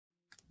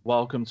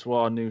Welcome to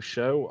our new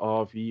show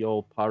of Ye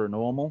Old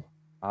Paranormal.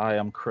 I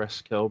am Chris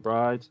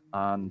Kilbride,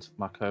 and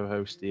my co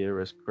host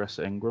here is Chris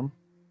Ingram.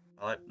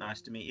 Hello,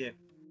 nice to meet you.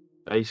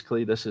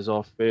 Basically, this is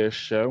our first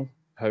show.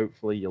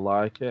 Hopefully, you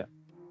like it.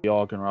 We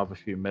are going to have a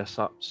few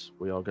mishaps.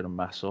 We are going to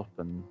mess up,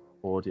 and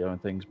audio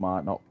and things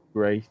might not be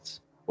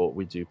great, but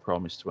we do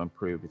promise to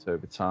improve it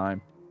over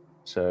time.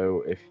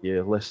 So, if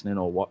you're listening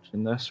or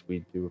watching this,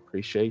 we do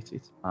appreciate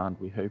it, and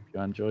we hope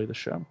you enjoy the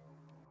show.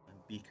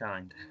 And be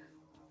kind.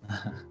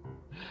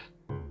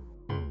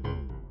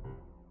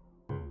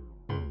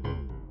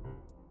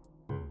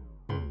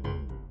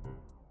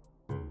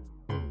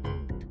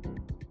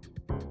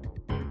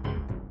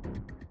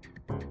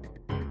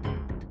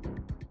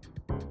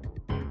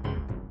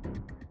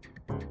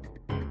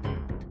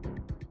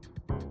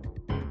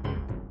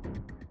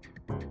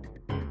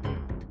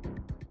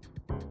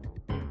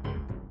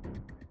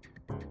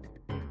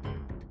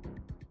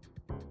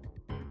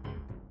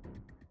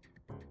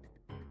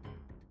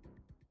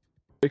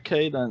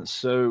 Okay, then.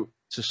 So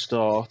to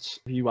start,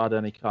 have you had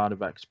any kind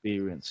of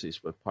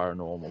experiences with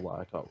paranormal?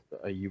 Like,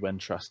 are you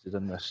interested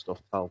in this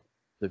stuff? Tell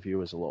the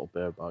viewers a little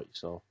bit about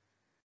yourself.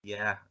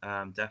 Yeah,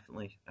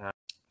 definitely.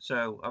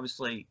 So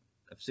obviously,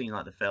 I've seen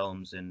like the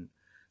films and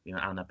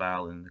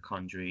Annabelle and The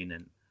Conjuring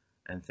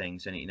and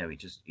things, and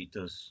it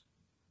does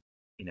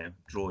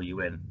draw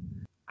you in.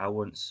 I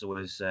once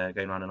was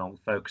going around an old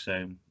folks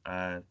home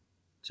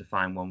to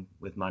find one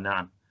with my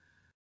nan,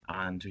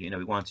 and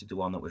we wanted the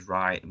one that was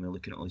right, and we were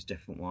looking at all these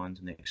different ones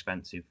and they're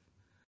expensive,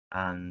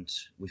 and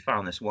we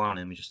found this one,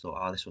 and we just thought,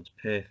 oh, this one's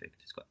perfect.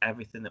 It's got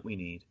everything that we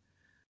need,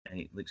 and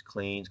it looks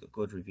clean. It's got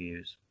good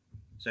reviews.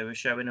 So we're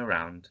showing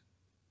around,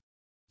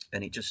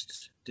 and it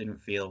just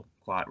didn't feel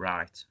quite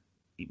right.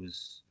 It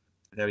was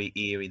very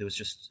eerie.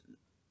 There's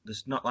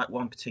not like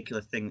one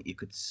particular thing that you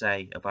could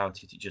say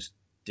about it. It just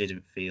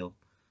didn't feel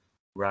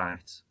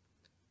right.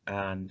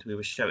 And we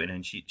were showing her,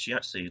 and she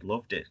actually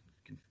loved it.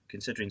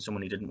 Considering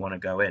someone who didn't want to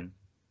go in,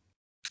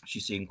 she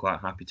seemed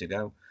quite happy to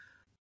go.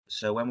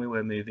 So when we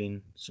were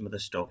moving some of the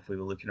stuff, we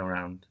were looking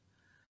around,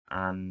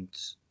 and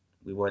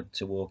we went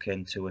to walk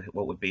into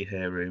what would be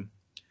her room,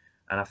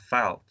 and I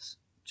felt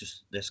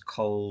just this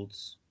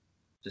coldness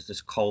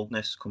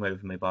come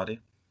over my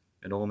body,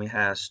 and all my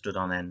hair stood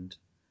on end,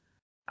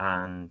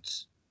 and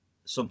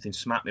something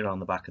smacked me around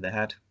the back of the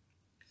head,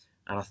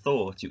 and I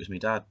thought it was my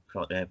dad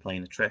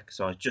playing a trick.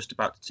 So I was just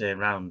about to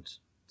turn around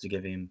to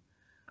give him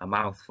a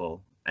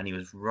mouthful, and he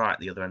was right at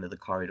the other end of the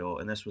corridor,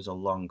 and this was a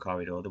long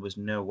corridor. There was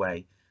no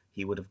way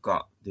he would have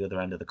got the other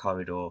end of the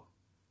corridor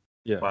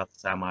Yeah. by the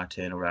time I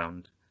turned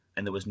around,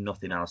 and there was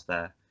nothing else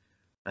there.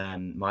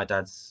 And my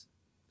dad's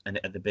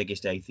the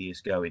biggest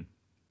atheist going,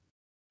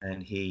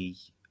 and he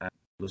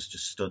was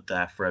just stood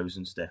there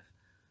frozen stiff,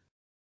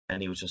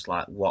 and he was just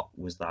like, "What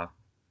was that?"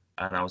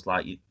 And I was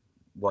like,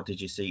 "What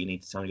did you see? You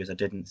need to tell me." He goes, "I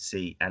didn't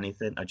see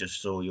anything. I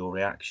just saw your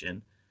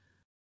reaction,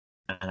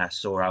 and I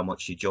saw how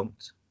much you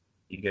jumped."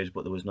 He goes,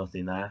 "But there was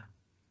nothing there."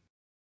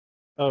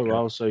 Oh Go,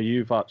 well, so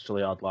you've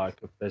actually had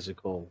like a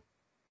physical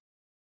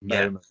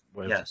yeah, moment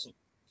with yeah. Something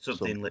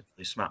something.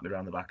 literally smacked me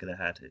around the back of the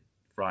head. It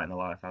frightened the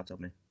life out of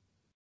me.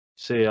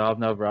 See, I've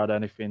never had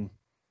anything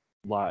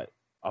like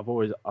I've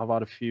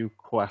had a few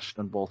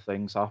questionable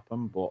things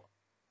happen, but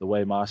the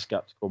way my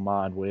skeptical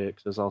mind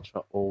works is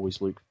always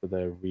look for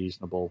the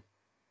reasonable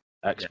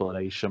Yeah,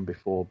 explanation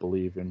before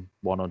believing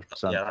 100%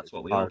 yeah. that That's it's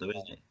what we all do,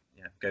 isn't paranormal. it?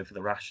 Yeah, go for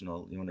the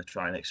rational. You want to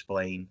try and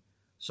explain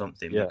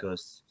something Yeah,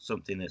 because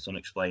something that's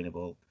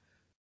unexplainable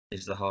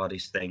is the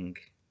hardest thing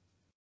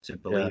to yeah,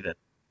 believe it.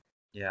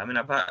 Yeah, I mean,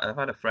 I've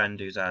had a friend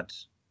who's had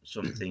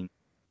something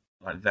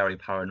like very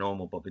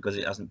paranormal, but because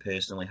it hasn't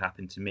personally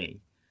happened to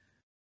me,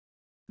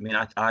 I mean,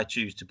 I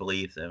choose to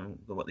believe them.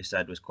 What they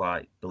said was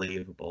quite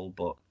believable,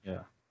 but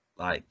yeah,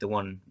 like the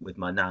one with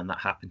my nan, that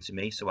happened to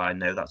me, so I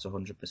know that's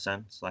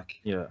 100%. Like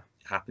yeah,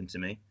 it happened to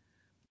me.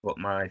 But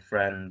my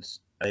friends,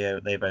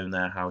 they've owned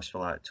their house for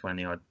like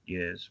 20 odd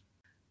years.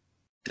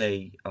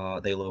 They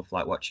love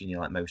like watching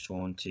like Most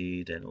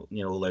Wanted and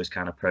all those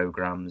kind of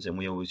programs, and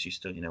we always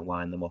used to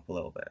wind them up a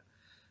little bit.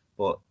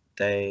 But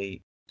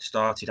they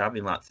started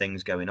having like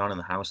things going on in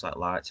the house, like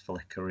lights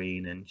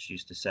flickering, and she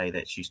used to say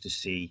that she used to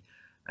see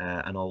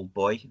an old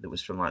boy that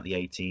was from like the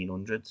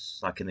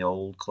 1800s, like in the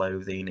old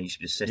clothing, and he used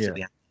to just sit at yeah,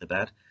 the end of the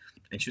bed,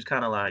 and she was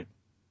kind of like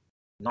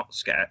not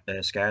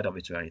scared of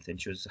it or anything.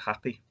 She was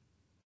happy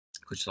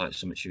because it's like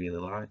something she really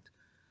liked.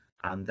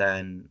 And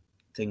then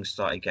things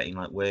started getting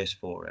like worse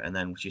for her, and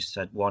then she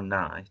said one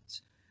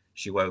night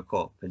she woke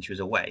up and she was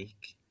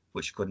awake,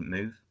 but she couldn't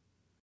move,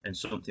 and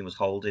something was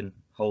holding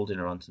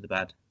her onto the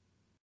bed.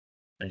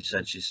 And she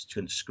said she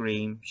couldn't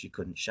scream, she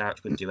couldn't shout,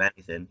 she couldn't do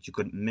anything, she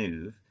couldn't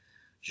move.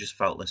 She just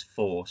felt this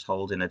force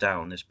holding her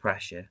down, this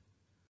pressure,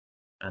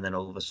 and then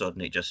all of a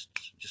sudden it just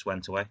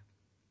went away,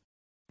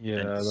 and it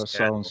yeah. That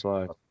scared sounds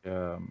like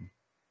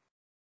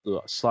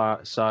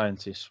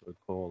scientists would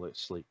call it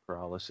sleep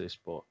paralysis,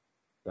 but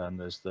then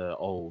there's the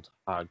old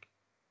hag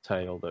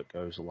tale that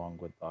goes along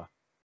with that.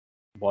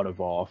 One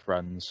of our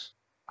friends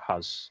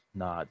has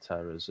night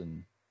terrors,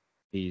 and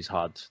he's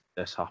had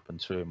this happen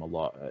to him a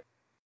lot.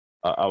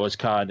 I was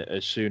kind of,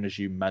 as soon as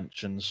you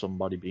mentioned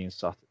somebody being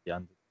sat at the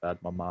end of the bed,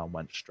 my mind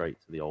went straight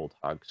to the old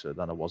hag. So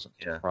then I wasn't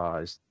Yeah.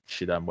 surprised.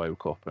 She then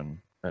woke up and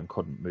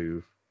couldn't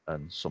move,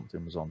 and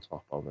something was on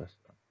top of her.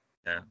 So.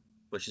 Yeah,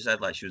 but she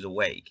said like she was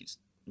awake.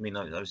 I mean,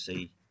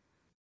 obviously,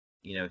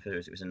 you know, if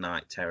it was a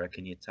night terror,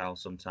 can you tell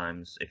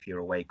sometimes if you're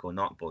awake or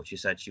not? But she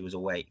said she was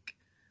awake.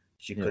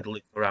 She could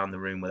look around the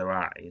room with her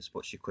eyes,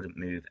 but she couldn't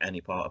move any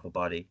part of her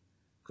body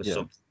because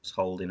something was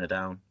holding her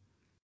down.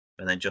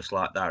 And then just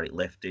like that, it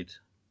lifted.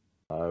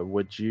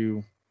 Would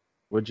you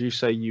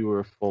say you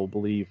were a full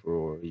believer,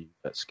 or are you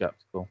a bit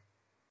skeptical?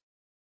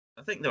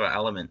 I think there are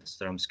elements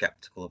that I'm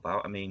skeptical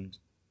about. I mean,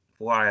 if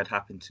why had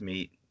happened to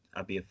me,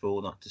 I'd be a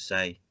fool not to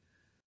say,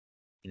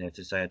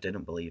 to say I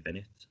didn't believe in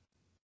it.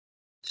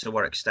 To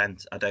what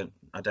extent, I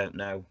don't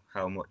know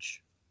how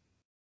much.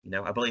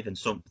 I believe in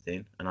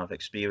something and I've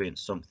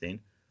experienced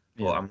something,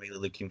 but I'm really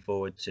looking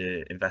forward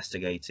to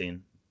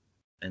investigating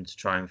and to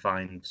try and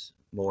find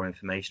more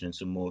information and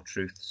some more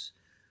truths,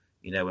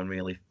 and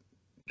really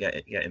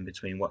get in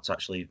between what's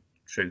actually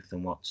truth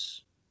and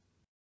what's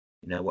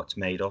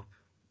made up.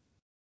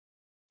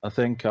 I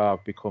think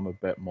I've become a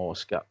bit more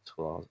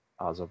skeptical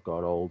as I've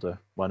got older.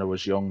 When I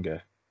was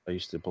younger, I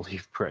used to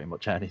believe pretty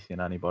much anything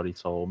anybody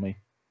told me.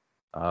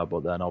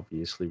 But then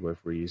obviously with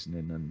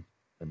reasoning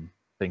and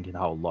thinking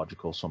how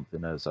logical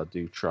something is, I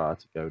do try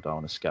to go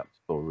down a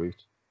skeptical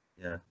route.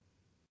 Yeah.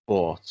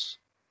 But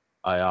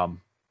I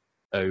am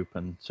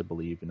open to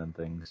believing in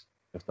things,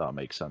 if that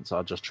makes sense.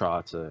 I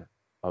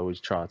always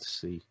try to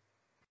see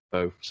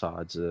both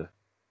sides of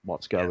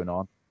what's going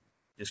on.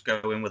 Just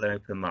go in with an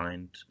open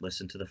mind,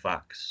 listen to the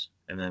facts,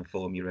 and then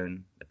form your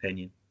own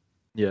opinion.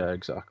 Yeah,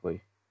 exactly.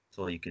 That's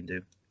all you can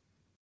do.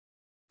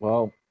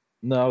 Well,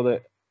 now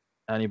that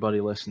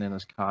anybody listening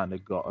has kind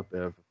of got a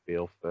bit of a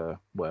feel for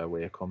where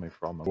we're coming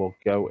from, we'll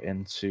go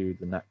into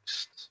the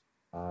next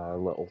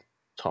little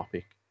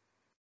topic,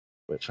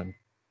 which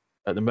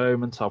at the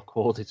moment I've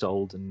called it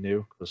old and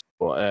new,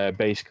 but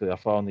basically I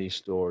found these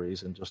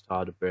stories and just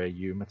had a bit of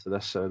humour to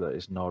this, so that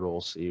it's not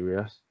all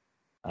serious.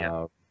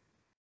 Yeah.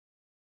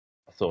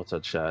 I thought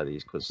I'd share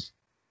these because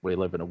we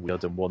live in a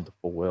weird and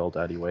wonderful world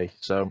anyway.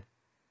 So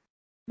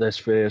this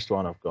first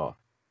one I've got,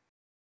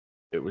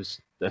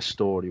 this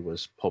story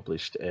was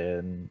published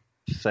in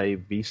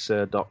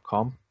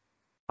sayvisa.com.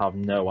 I have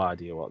no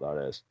idea what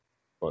that is,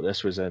 but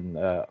this was on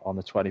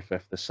the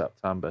 25th of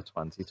September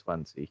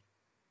 2020,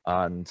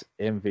 and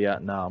in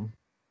Vietnam,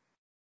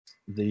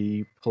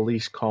 the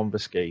police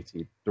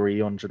confiscated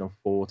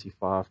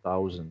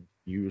 345,000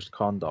 used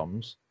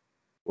condoms.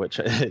 Which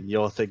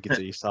you're thinking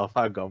to yourself,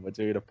 hang on, we're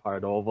doing a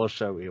paranormal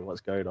show here.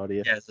 What's going on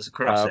here? Yeah, there's a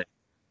crossing.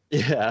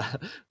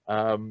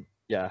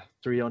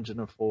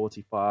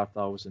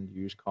 345,000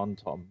 used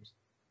condoms,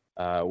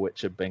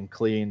 which had been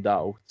cleaned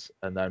out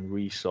and then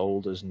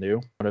resold as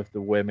new. One of the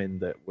women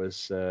that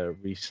was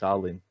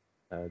reselling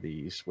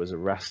these was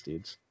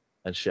arrested,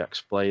 and she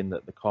explained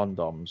that the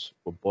condoms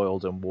were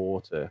boiled in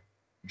water,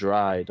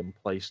 dried, and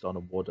placed on a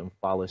wooden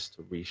phallus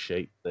to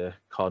reshape the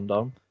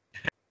condom.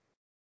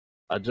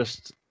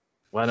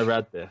 When I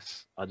read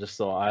this, I just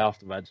thought I have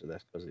to mention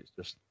this because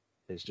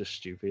it's just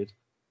stupid.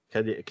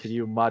 Can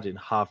you imagine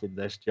having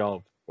this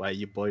job where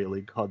you're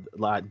boiling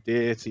like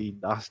dirty,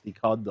 nasty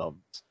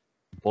condoms,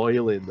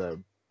 boiling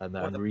them and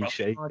then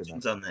reshaping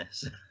them? On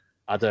this?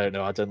 I don't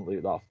know. I didn't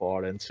look that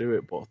far into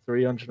it, but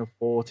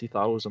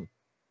 340,000.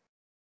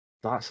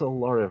 That's a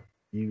lot of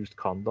used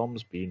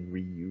condoms being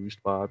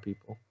reused by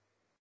people.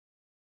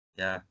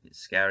 Yeah, it's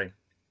scary.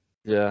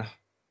 Yeah,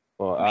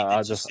 but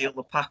I just seal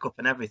the pack up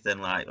and everything,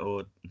 like,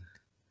 or.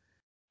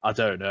 I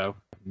don't know.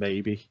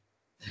 Maybe.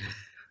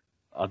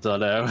 I don't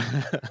know.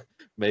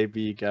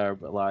 Maybe you go,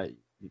 but like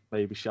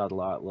maybe she had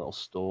like a little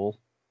stall.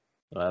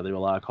 They were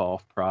like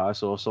half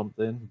price or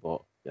something.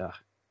 But yeah,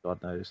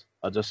 God knows.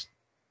 I just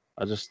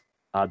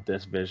had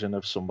this vision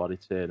of somebody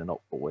turning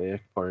up for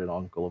work, putting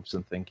on gloves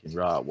and thinking,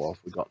 right, what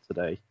have we got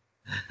today?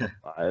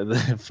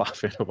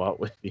 Faffing about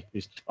with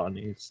these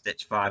Johnnies.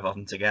 Stitch 5 of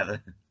them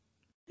together.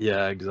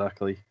 Yeah,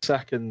 exactly.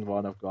 Second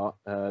one I've got.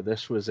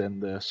 This was in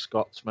the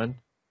Scotsman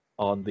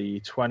on the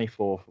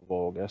 24th of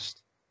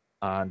August,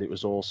 and it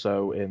was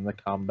also in the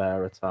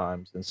Canberra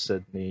Times and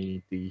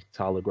Sydney The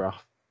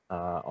Telegraph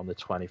on the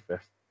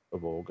 25th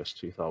of August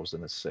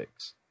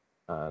 2006.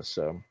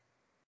 So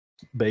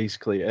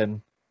basically,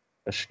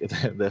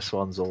 this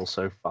one's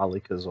also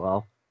phallic as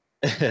well.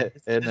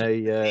 in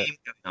a going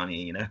on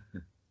here,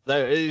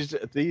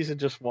 these are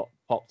just what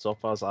popped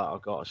up. I was like,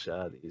 I've got to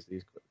share these.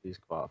 These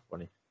are quite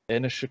funny.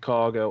 In a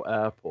Chicago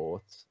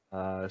airport,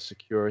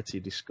 security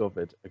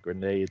discovered a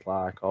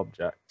grenade-like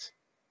object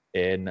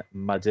in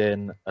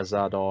Madin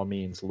Azad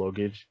Armin's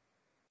luggage.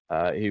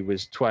 He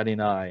was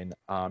 29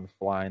 and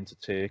flying to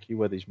Turkey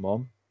with his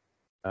mum.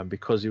 And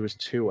because he was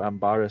too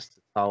embarrassed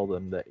to tell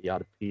them that he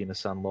had a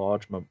penis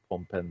enlargement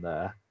pump in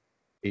there,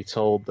 he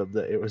told them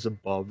that it was a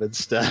bomb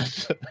instead.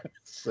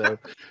 So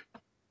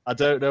I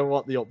don't know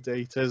what the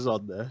update is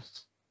on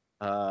this.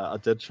 I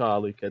did try to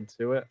look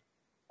into it,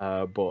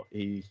 but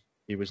he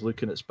was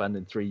looking at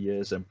spending 3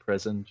 years in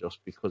prison just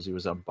because he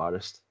was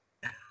embarrassed.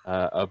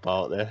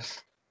 about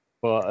this,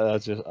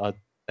 but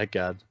it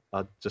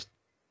just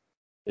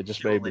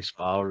made me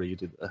smile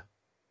reading it.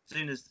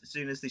 As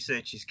soon as they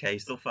search his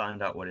case, they'll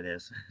find out what it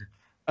is.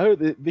 Oh,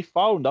 they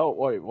found out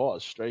what it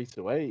was straight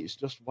away. It's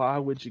just, why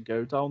would you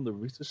go down the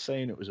route of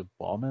saying it was a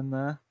bomb in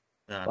there?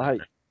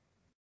 Like,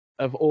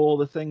 of all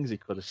the things he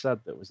could have said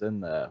that was in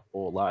there,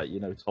 or like,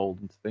 told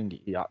him to think,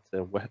 he had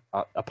to.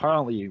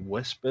 Apparently, he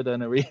whispered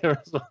in her ear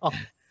as well.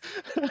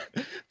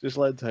 Just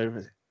leant over.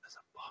 There's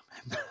a bomb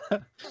in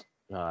there.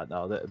 Right,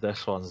 no,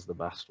 this one's the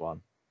best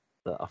one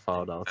that I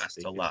found out.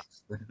 Best to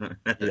last.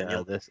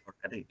 Yeah, this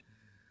already.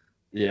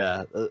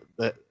 Yeah,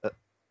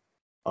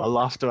 I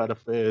laughed when I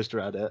first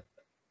read it,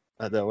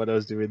 and then when I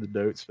was doing the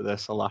notes for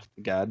this, I laughed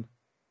again,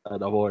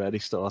 and I've already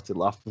started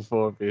laughing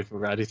before I've even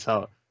read it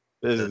out.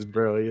 This is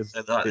brilliant.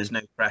 So there's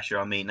no pressure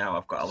on me now.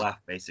 I've got to laugh,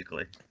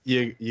 basically.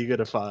 You're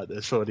gonna find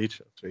this funny,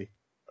 trust me.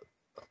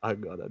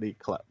 Hang on, I need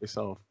to collect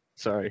myself.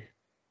 Sorry.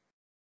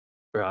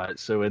 Right,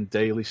 so in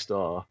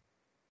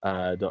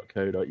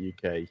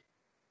dailystar.co.uk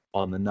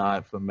on the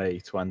 9th of May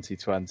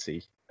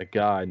 2020, a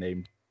guy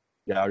named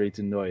Gary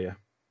DeNoyer,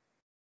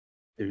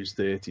 who's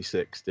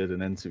 36, did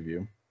an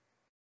interview,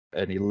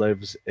 and he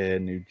lives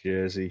in New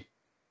Jersey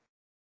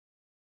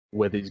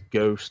with his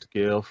ghost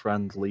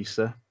girlfriend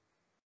Lisa.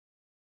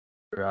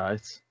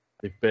 Right,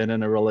 they've been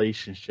in a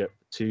relationship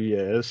for 2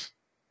 years.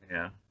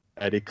 Yeah,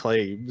 and he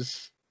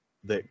claims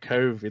that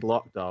COVID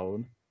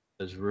lockdown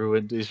has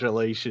ruined his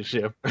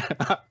relationship.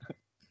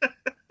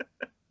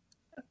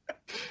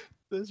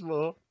 There's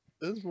more.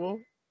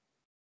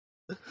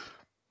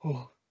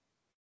 Oh.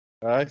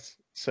 Right,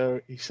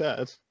 so he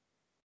said,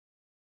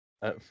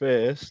 at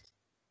first,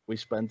 we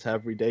spent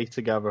every day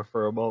together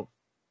for a month.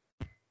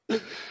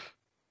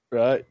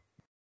 Right?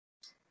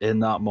 In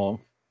that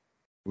month,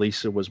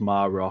 Lisa was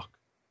my rock.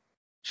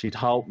 She'd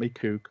help me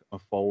cook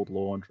and fold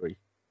laundry,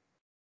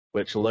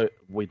 which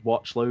we'd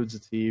watch loads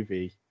of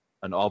TV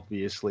and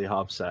obviously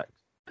have sex.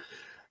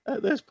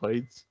 At this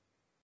point,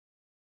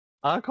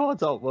 I can't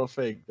help but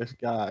think this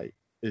guy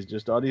is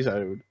just on his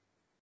own,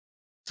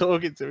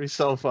 talking to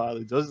himself while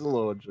he does the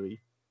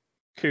laundry,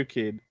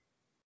 cooking,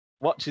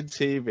 watching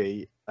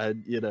TV,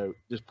 and,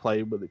 just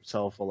playing with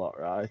himself a lot,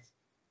 right?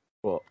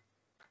 But,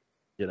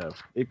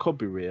 it could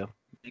be real.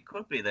 It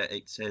could be that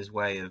it's his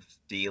way of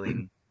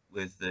dealing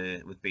with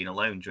being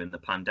alone during the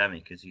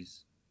pandemic, because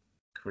he's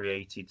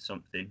created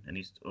something and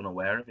he's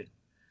unaware of it.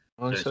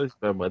 Well, so he's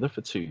been with her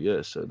for 2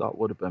 years, so that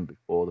would have been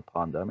before the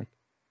pandemic.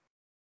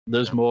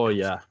 There's more,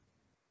 yeah.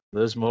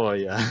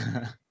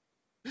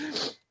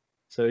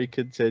 So he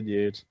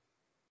continued.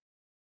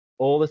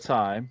 All the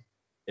time,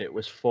 it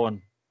was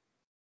fun,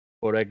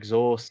 but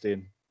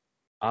exhausting.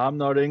 I'm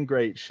not in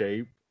great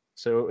shape,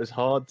 so it was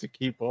hard to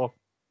keep up.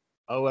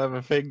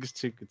 However, things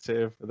took a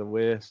turn for the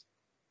worst.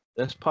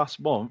 This past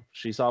month,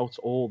 she's out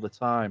all the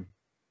time.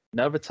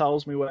 Never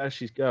tells me where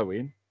she's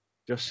going,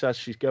 just says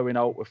she's going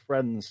out with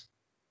friends.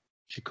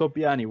 She could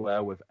be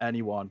anywhere with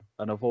anyone,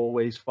 and I've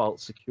always felt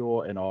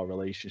secure in our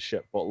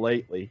relationship, but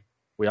lately,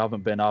 we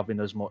haven't been having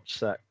as much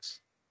sex.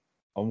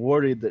 I'm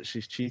worried that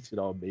she's cheated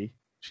on me.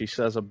 She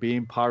says I'm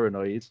being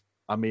paranoid.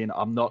 I mean,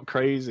 I'm not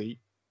crazy.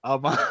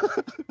 Am I?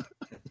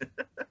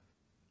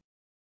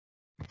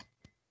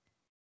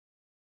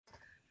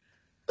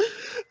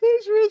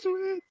 This was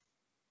weird.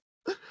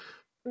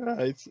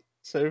 Right,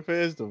 so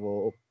first of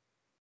all,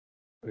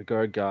 we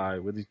got a guy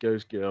with his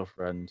ghost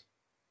girlfriend.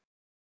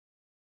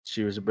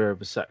 She was a bit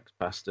of a sex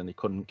pest and he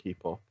couldn't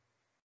keep up.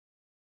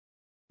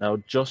 Now,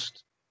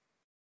 just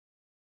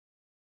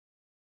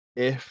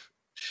if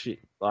he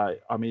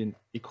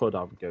could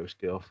have a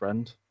ghost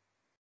girlfriend.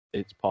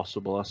 It's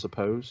possible, I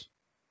suppose.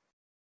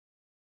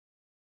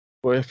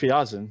 But if he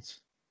hasn't,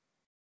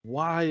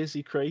 why is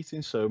he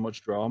creating so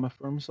much drama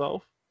for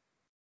himself?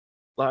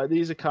 Like,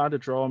 these are kind of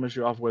dramas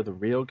you have with a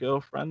real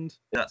girlfriend.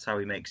 That's how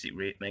he makes it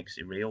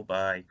real,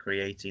 by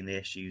creating the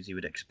issues he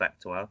would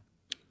expect to have.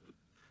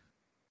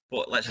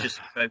 But let's just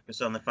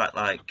focus on the fact,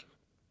 like,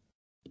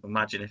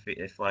 imagine if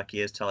he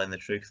is telling the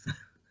truth.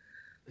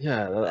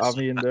 Yeah,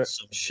 that's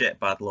some shit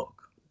bad luck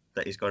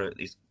that he's got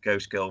his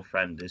ghost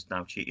girlfriend is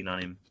now cheating on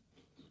him.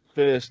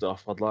 First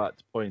off, I'd like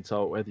to point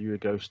out, whether you're a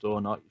ghost or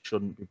not, you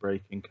shouldn't be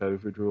breaking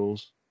COVID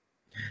rules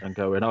and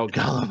going out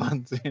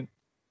gallivanting.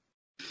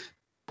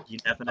 You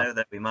never know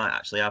that we might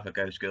actually have a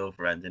ghost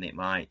girlfriend, and he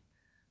might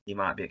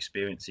be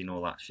experiencing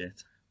all that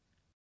shit.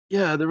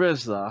 Yeah, there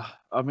is that.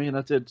 I mean,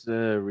 I did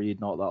read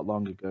not that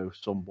long ago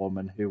some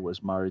woman who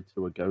was married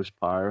to a ghost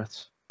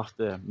pirate. I have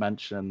to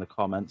mention in the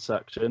comment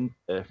section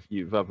if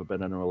you've ever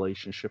been in a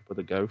relationship with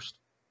a ghost.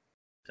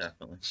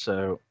 Definitely.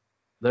 So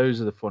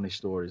those are the funny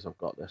stories I've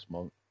got this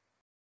month.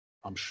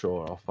 I'm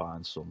sure I'll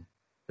find some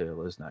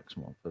feelers next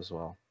month as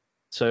well.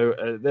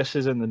 So this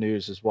is in the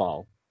news as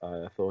well.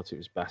 I thought it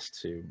was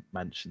best to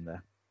mention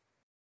there.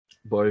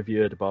 But have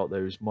you heard about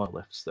those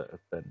monoliths that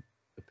have been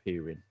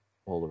appearing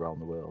all around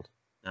the world?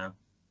 No.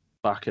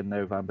 Back in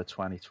November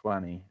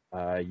 2020,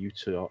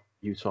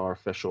 Utah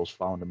officials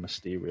found a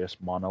mysterious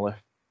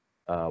monolith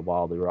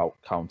while they were out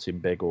counting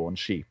bighorn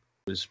sheep.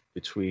 It was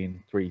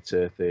between 3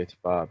 to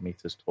 35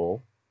 meters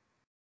tall.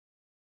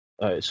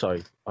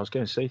 Sorry, I was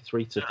going to say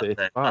 3 to Yeah,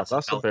 35.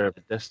 That's a bit of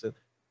a distance.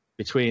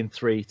 Between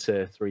 3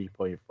 to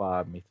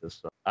 3.5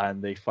 meters.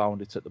 And they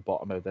found it at the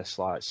bottom of this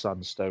like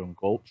sandstone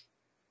gulch.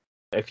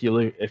 If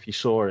you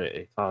saw it,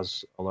 it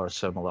has a lot of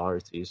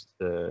similarities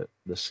to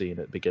the scene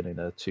at the beginning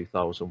of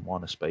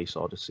 2001: A Space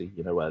Odyssey.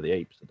 You know, where the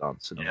apes are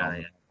dancing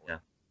around. Yeah.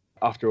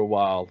 After a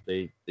while,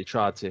 they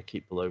tried to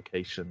keep the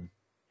location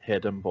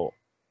hidden, but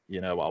you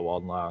know how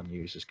online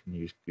users can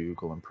use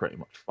Google and pretty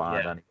much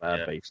find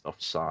anywhere based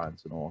off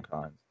signs and all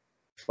kinds.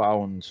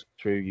 Found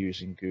through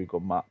using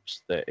Google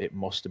Maps that it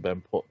must have been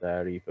put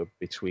there either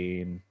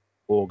between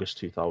August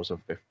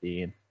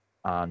 2015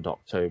 and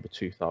October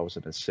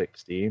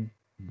 2016.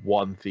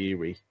 One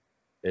theory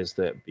is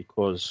that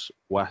because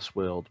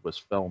Westworld was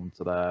filmed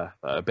there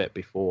a bit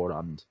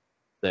beforehand,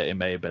 that it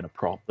may have been a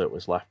prop that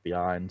was left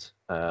behind,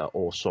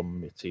 or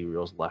some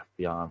materials left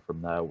behind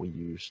from there we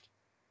used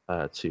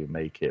to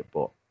make it,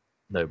 but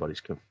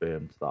nobody's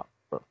confirmed that,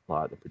 but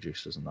like the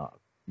producers and that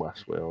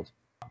Westworld.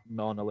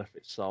 Monolith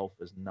itself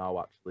has now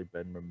actually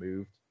been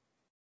removed,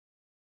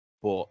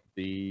 but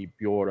the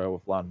Bureau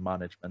of Land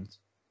Management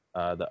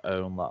that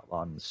own that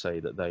land say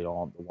that they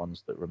aren't the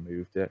ones that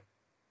removed it,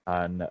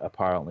 and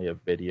apparently a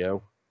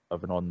video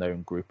of an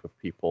unknown group of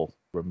people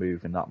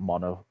removing that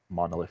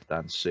monolith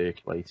then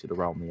circulated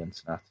around the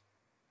internet.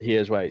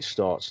 Here's where it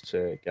starts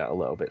to get a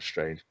little bit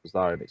strange, because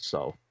that in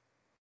itself,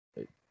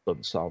 it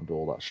doesn't sound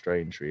all that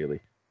strange really.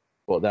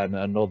 But then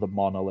another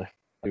monolith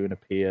soon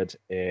appeared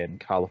in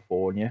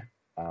California,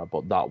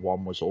 but that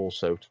one was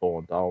also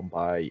torn down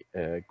by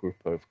a group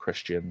of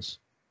Christians,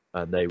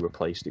 and they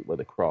replaced it with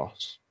a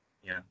cross.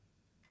 Yeah.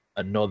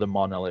 Another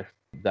monolith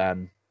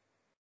then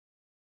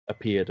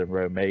appeared in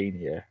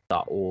Romania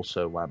that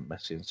also went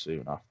missing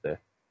soon after.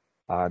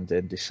 And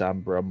in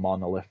December, a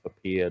monolith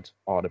appeared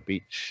on a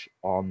beach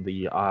on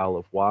the Isle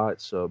of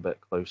Wight, so a bit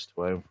close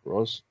to home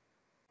for us.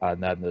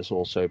 And then there's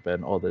also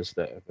been others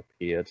that have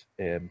appeared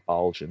in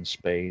Belgium,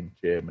 Spain,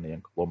 Germany,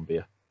 and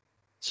Colombia.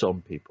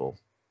 Some people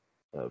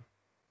have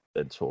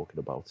been talking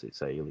about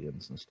it's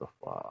aliens and stuff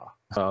like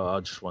that. I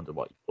just wondered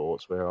what your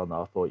thoughts were on that.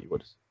 I thought you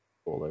would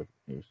all over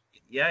the news.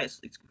 Yeah,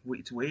 it's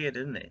weird,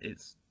 isn't it?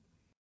 It's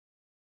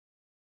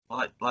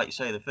like you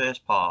say, the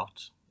first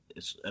part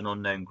is an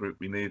unknown group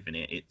removing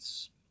it.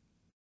 It's,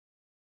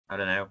 I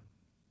don't know,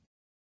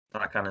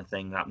 that kind of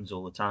thing happens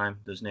all the time,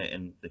 doesn't it?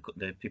 And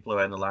the people who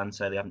own the land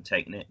say they haven't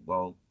taken it.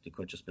 Well, they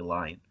could just be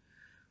lying.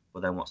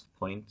 But then what's the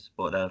point?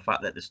 But the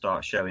fact that they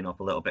start showing up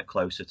a little bit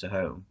closer to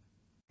home,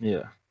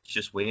 yeah, it's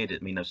just weird.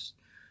 I mean,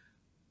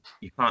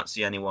 you can't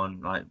see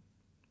anyone like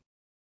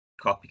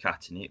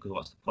copycatting it, because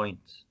what's the point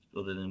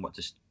other than what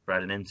to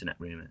spread an internet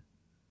rumor?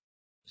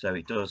 So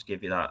it does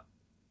give you that,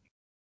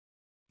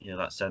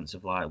 that sense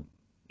of like,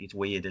 it's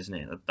weird, isn't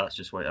it? That's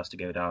just what it has to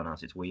go down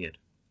as. It's weird.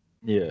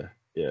 Yeah.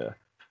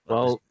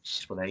 Well,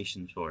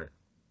 explanations for it.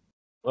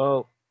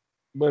 Well,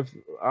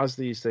 as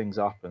these things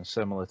happen,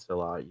 similar to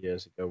like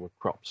years ago with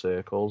crop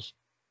circles,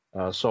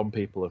 some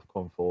people have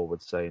come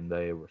forward saying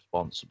they are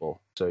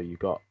responsible. So you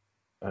got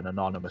an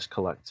anonymous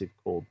collective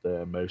called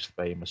the Most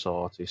Famous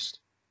Artist.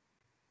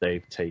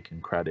 They've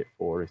taken credit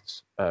for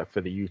it,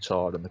 for the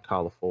Utah and the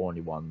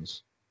California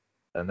ones,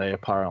 and they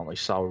apparently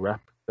sell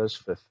replicas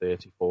for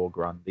 34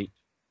 grand each.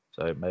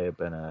 So it may have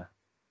been a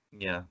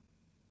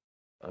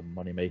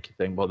money making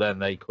thing, but then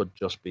they could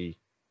just be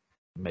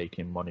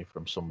making money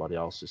from somebody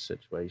else's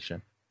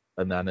situation.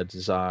 And then a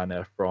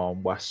designer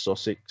from West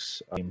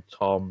Sussex named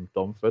Tom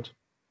Dunford,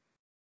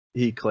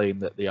 he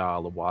claimed that the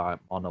Isle of Wight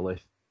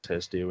monolith was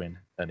his doing,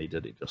 and he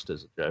did it just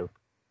as a joke,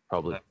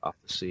 probably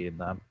after seeing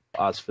them.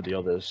 As for the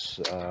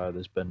others,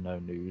 there's been no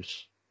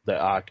news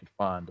that I could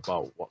find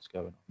about what's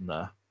going on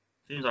there.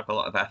 Seems like a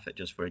lot of effort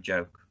just for a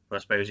joke, but I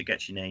suppose it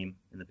gets your name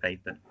in the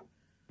paper.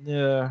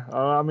 Yeah,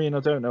 I mean, I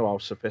don't know how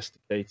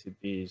sophisticated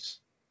these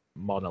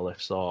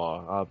monoliths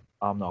are.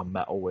 I'm not a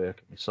metal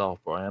worker myself,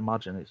 but I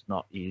imagine it's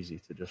not easy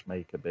to just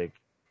make a big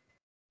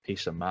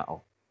piece of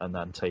metal and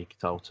then take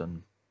it out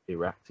and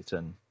erect it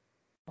in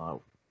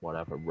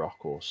whatever rock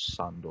or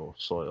sand or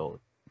soil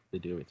they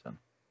do it in.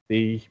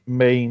 The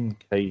main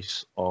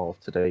case of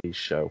today's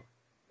show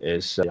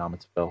is the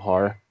Amityville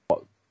Horror.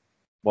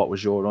 What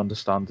was your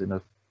understanding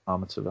of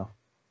Amityville?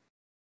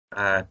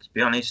 To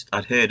be honest,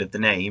 I'd heard of the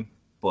name,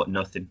 but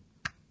nothing.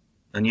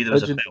 I knew there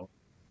was a film.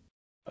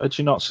 Had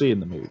you not seen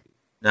the movie?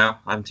 No,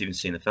 I haven't even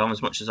seen the film.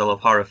 As much as I love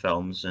horror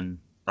films, and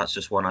that's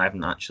just one I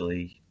haven't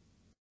actually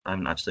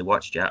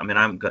watched yet. I mean,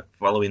 I haven't got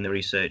following the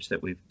research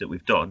that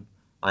we've done.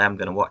 I am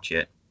going to watch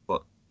it,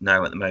 but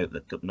no, at the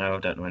moment, no, I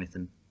don't know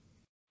anything.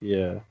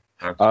 Yeah,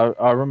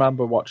 I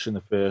remember watching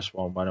the first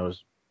one when I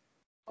was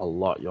a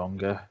lot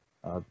younger.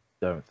 I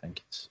don't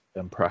think it's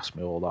impressed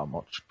me all that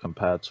much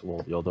compared to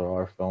all the other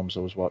horror films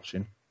I was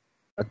watching.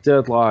 I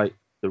did like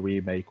the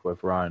remake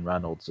with Ryan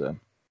Reynolds in,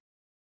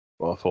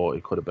 but I thought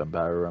it could have been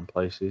better in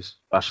places,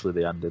 especially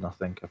the ending. I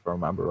think, if I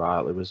remember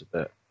rightly, was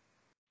a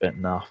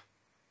bit naff.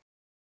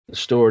 The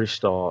story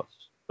starts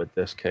with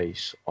this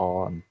case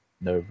on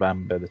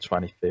November the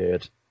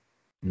 23rd,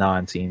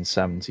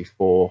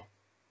 1974.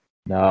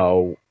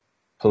 Now,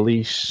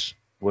 police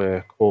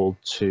were called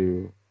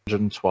to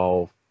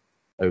 112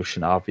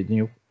 Ocean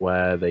Avenue,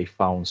 where they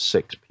found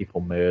 6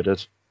 people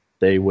murdered.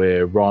 They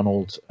were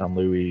Ronald and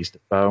Louise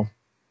Defoe,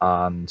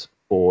 and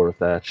 4 of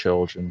their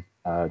children,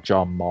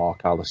 John,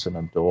 Mark, Alison,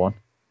 and Dawn.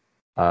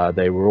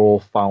 They were all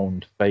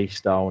found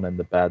face down in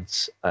the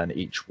beds, and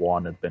each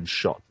one had been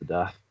shot to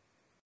death.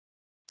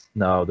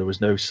 No, there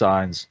was no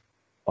signs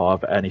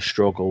of any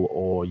struggle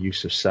or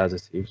use of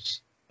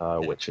sedatives,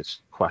 which is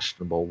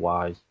questionable.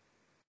 Why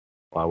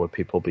would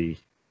people be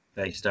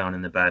face down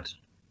in the bed?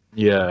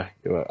 Yeah,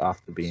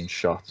 after being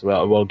shot.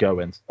 Well, we'll go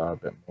into that a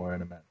bit more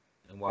in a minute.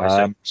 And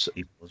why so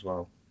people as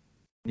well?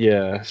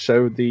 Yeah,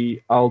 so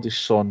the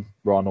eldest son,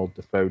 Ronald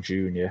Defoe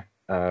Jr.,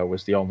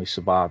 was the only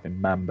surviving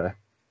member.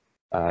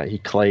 He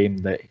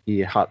claimed that he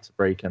had to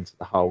break into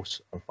the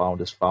house and found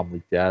his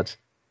family dead.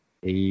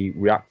 He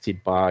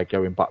reacted by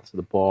going back to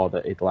the bar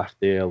that he'd left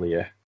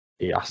earlier.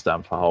 He asked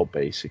them for help,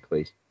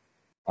 basically.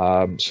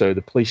 So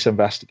the police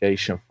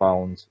investigation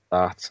found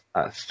that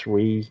at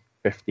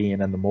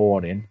 3:15 in the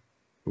morning,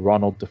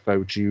 Ronald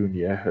Defoe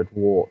Jr. had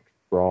walked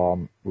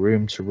from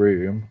room to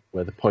room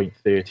with a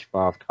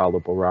 .35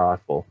 caliber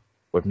rifle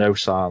with no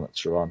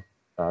silencer on,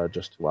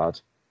 just to add,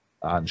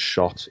 and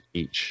shot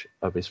each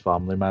of his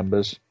family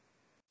members.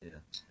 Yeah.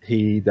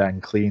 He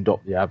then cleaned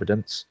up the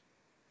evidence,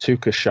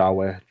 took a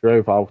shower,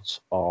 drove out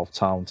of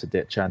town to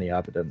ditch any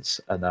evidence,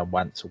 and then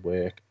went to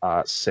work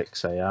at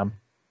 6 a.m.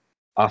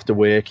 After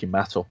work, he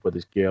met up with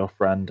his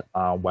girlfriend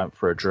and went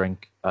for a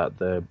drink at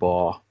the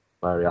bar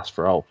where he asked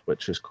for help,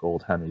 which is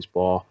called Henry's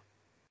Bar.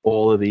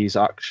 All of these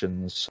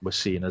actions were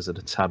seen as an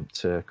attempt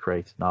to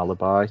create an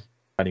alibi.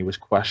 When he was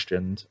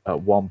questioned, at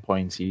one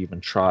point he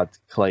even tried to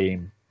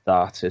claim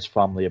that his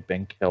family had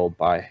been killed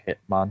by a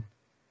hitman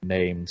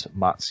named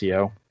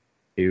Mazzio,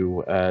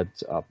 who had,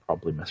 I'll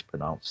probably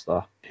mispronounce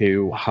that,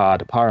 who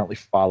had apparently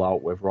fell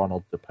out with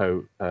Ronald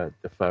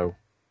Defoe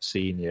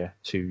Sr.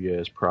 2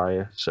 years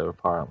prior, so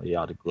apparently he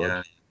had a grudge.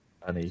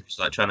 Yeah. And It's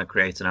like trying to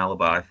create an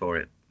alibi for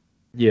it.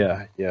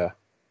 Yeah.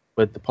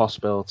 With the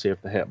possibility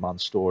of the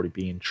hitman story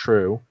being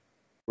true,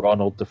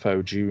 Ronald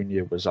Defoe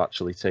Jr. was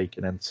actually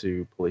taken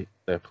into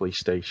their police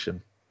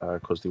station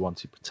because they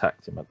wanted to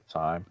protect him at the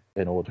time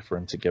in order for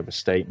him to give a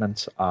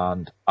statement.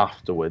 And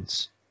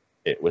afterwards,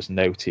 it was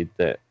noted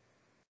that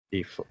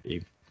he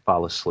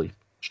fell asleep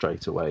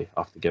straight away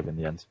after giving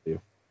the interview,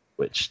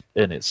 which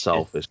in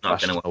itself is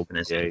not going to happen.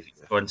 If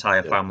your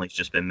entire family's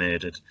just been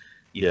murdered,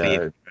 you fear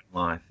your own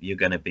life. You're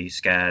going to be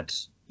scared.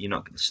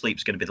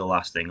 Sleep's going to be the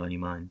last thing on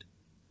your mind.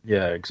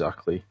 Yeah,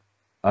 exactly.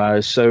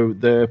 So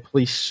the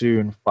police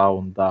soon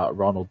found that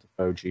Ronald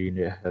Defoe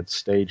Jr. had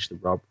staged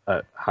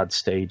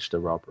a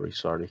robbery,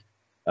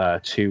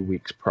 2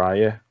 weeks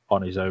prior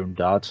on his own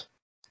dad,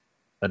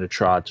 and had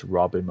tried to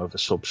rob him of a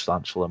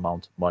substantial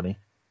amount of money.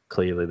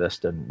 Clearly, this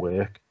didn't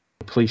work.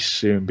 The police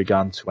soon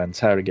began to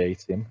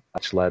interrogate him,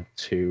 which led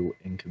to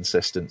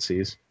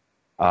inconsistencies.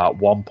 At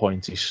one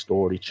point, his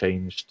story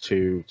changed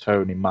to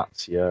Tony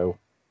Mazzio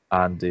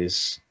and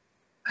his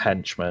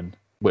henchman,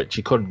 which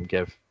he couldn't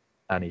give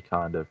any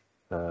kind of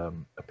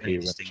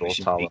appearance or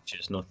talent.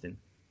 Features, nothing.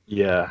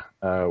 Yeah,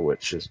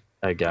 which is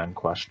again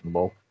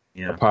questionable.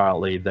 Yeah.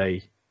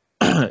 Apparently,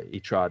 he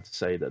tried to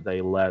say that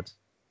they led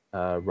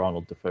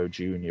Ronald Defoe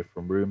Jr.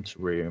 from room to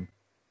room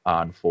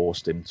and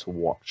forced him to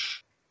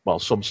watch. Well,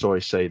 some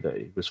stories say that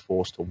he was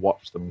forced to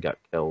watch them get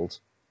killed,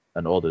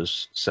 and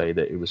others say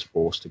that he was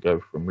forced to go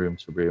from room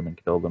to room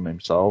and kill them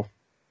himself.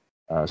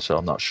 So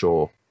I'm not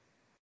sure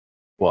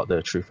what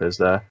the truth is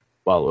there.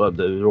 Well,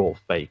 they're all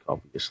fake,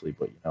 obviously,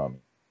 but you know what I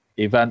mean.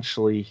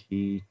 Eventually,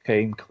 he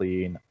came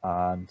clean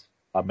and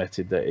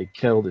admitted that he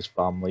killed his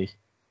family.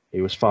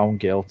 He was found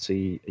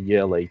guilty a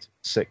year later,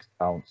 6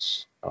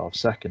 counts of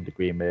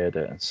second-degree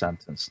murder, and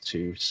sentenced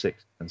to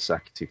 6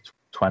 consecutive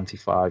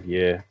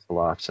 25-year to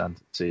life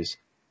sentences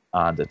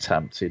and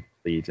attempted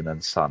pleading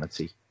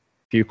insanity.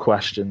 A few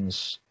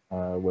questions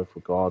with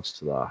regards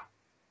to that.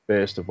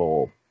 First of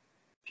all,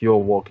 if you're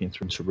walking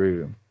through a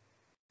room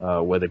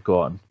with a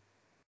gun,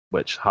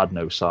 which had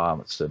no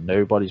silencer,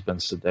 nobody's been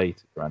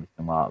sedated or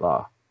anything like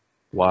that.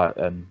 Why?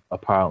 And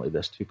apparently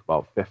this took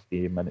about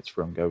 15 minutes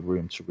for him to go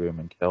room to room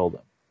and kill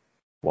them.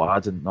 Why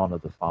didn't none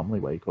of the family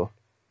wake up?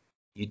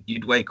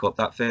 You'd wake up.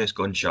 That first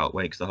gunshot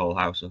wakes the whole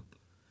house up.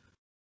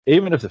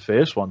 Even if the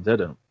first one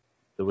didn't,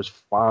 there was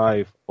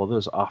 5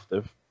 others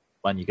after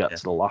when you get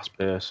to the last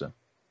person.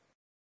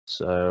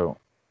 So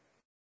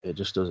it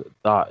just doesn't.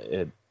 That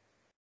in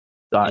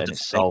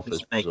itself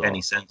doesn't make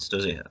any sense,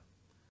 does it?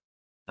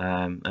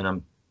 And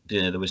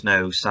there was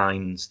no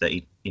signs that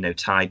he,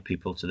 tied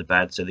people to the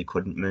bed so they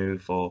couldn't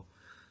move, or,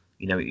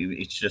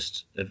 it's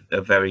just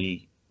a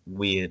very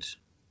weird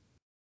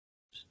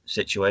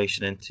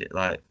situation, isn't it?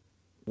 Like,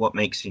 what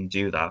makes him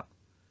do that,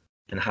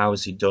 and how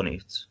has he done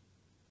it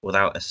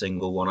without a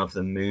single one of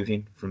them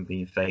moving from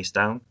being face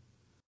down?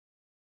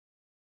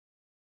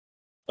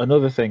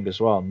 Another thing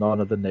as well,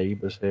 none of the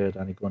neighbours heard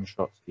any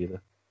gunshots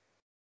either.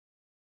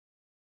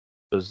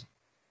 Because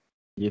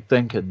you'd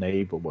think a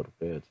neighbour would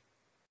have heard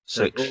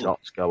 6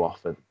 shots go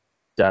off at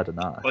dead of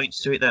night.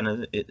 Points to it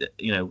then,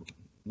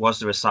 was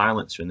there a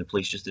silencer and the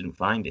police just didn't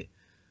find it?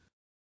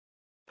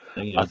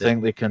 You know, I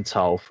think they can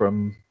tell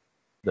from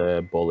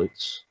the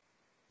bullets.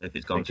 if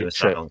it's I gone think to a it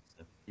cha-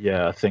 silencer.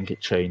 Yeah, I think it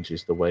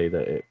changes the way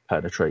that it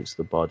penetrates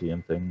the body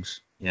and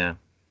things. Yeah.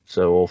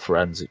 So all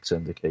forensics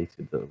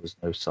indicated that there was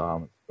no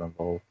silencer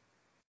involved.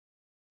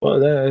 But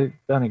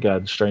then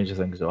again, stranger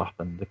things have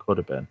happened. There could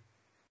have been.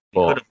 He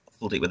But could have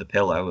muffled it with a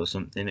pillow or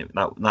something.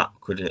 That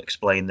could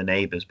explain the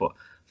neighbours, but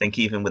I think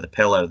even with a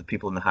pillow, the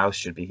people in the house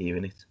should be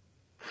hearing it.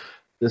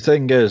 the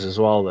thing is, as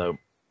well,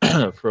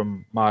 though,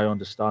 from my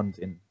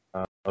understanding,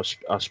 I was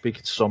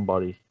speaking to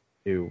somebody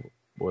who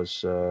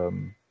was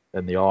in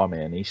the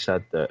army, and he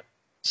said that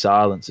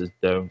silencers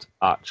don't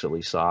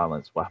actually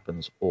silence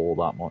weapons all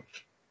that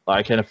much.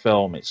 Like in a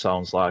film, it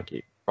sounds like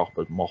it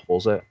proper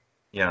muffles it,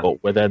 Yeah.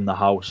 but within the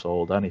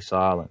household, any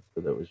silencer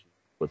that was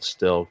would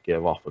still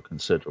give off a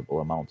considerable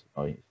amount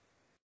of noise.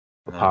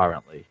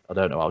 Apparently, I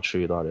don't know how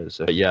true that is.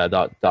 But yeah,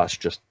 that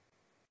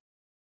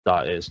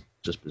is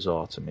just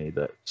bizarre to me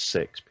that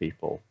 6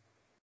 people,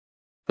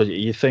 because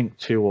you think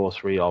 2 or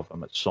 3 of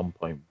them at some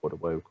point would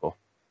have woke up,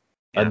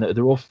 Yeah. and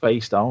they're all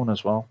face down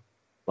as well.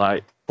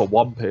 Like for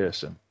one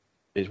person,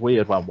 it's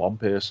weird when one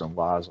person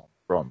lies on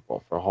the front,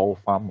 but for a whole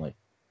family,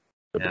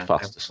 they'd be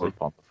fast asleep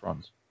on the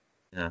front.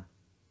 Yeah.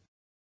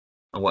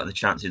 And what are the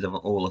chances of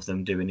all of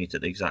them doing it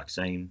at the exact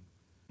same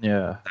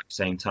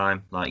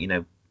time? Like, you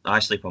know, I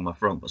sleep on my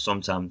front, but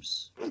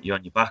sometimes you're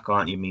on your back,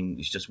 aren't you? I mean,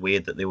 it's just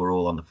weird that they were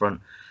all on the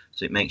front.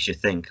 So it makes you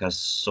think, has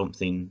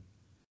something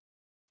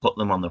put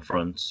them on the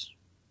front,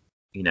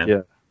 you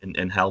know,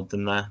 and held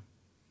them there?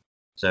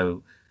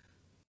 So,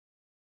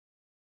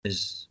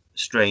 as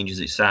strange as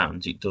it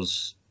sounds, it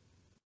does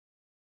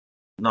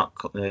not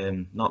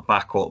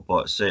back up,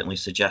 but certainly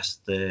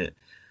suggest that,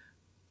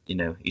 you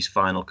know, his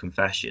final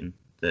confession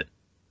that,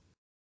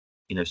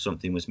 you know,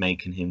 something was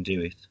making him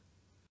do it.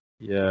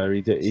 Yeah,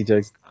 he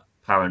did.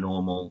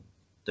 Paranormal,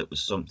 that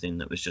was something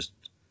that was just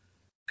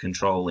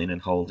controlling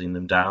and holding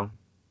them down.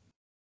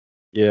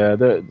 Yeah,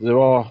 there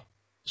are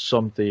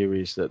some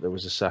theories that there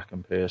was a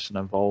second person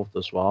involved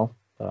as well.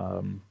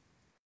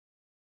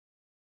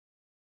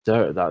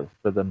 That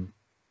for them,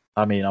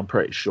 I mean, I'm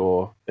pretty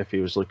sure if he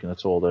was looking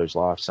at all those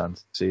life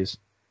sentences,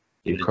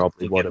 he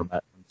probably would have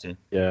met.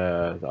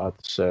 Yeah,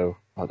 so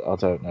I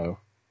don't know.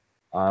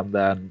 And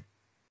then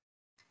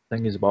I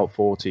think it's about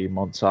 14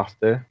 months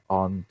after,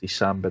 on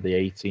December the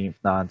 18th,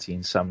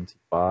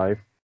 1975,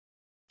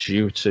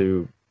 due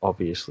to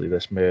obviously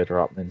this murder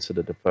happening to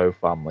the Defoe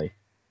family,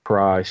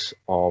 price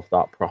of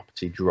that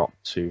property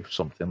dropped to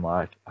something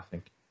like, I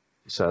think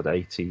he said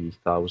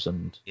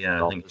 $80,000.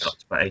 Yeah, I think it got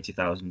to about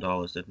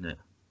 $80,000, didn't it?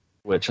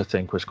 Which I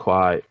think was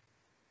quite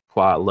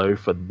low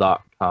for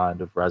that kind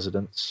of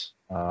residence.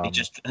 I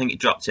think it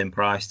dropped in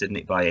price, didn't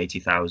it, by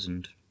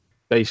 80,000?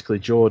 Basically,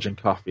 George and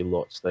Kathy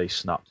Lutz, they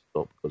snapped it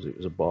up because it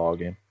was a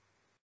bargain,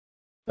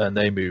 and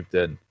they moved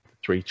in.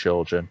 3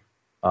 children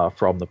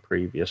from the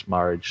previous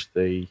marriage.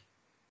 They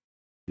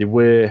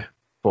were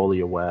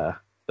fully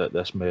aware that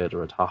this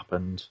murder had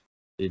happened.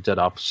 They did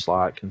have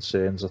slight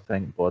concerns, I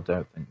think, but I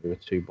don't think they were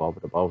too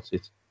bothered about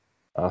it.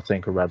 I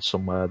think I read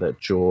somewhere that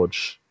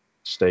George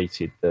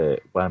stated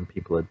that when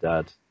people are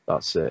dead,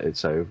 that's it,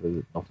 it's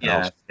over. Nothing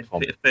else. If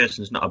a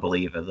person's not a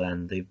believer,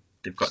 then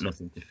they've got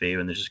nothing to fear,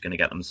 and they're just going to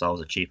get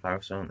themselves a cheap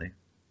house, aren't they?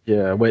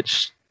 Yeah,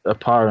 which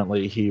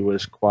apparently he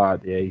was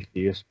quite the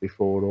atheist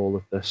before all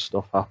of this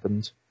stuff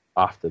happened.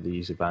 After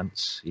these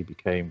events, he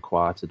became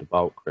quite a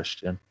devout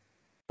Christian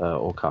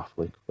or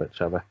Catholic,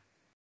 whichever.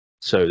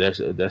 So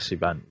this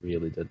event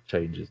really did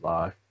change his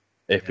life,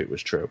 if it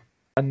was true.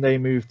 When they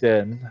moved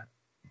in,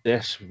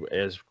 this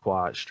is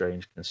quite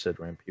strange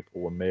considering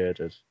people were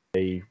murdered.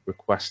 They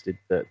requested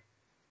that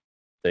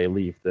they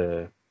leave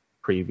the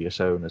previous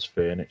owner's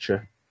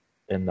furniture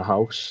in the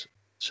house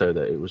so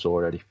that it was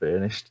already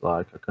furnished.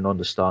 Like, I can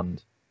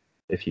understand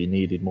if you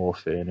needed more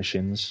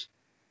furnishings,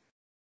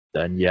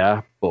 then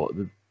yeah, but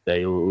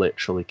they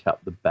literally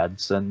kept the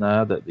beds in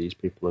there that these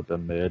people have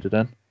been murdered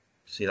in.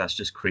 See, that's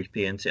just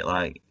creepy, isn't it?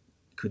 Like,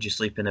 could you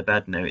sleep in a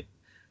bed now?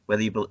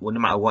 No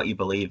matter what you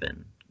believe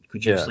in,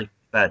 could you sleep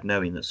in bed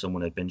knowing that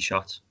someone had been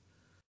shot?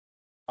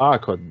 I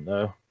couldn't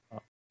though.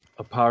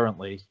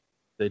 Apparently,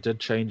 they did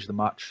change the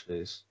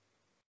mattresses,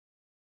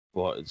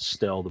 but it's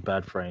still the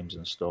bed frames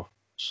and stuff.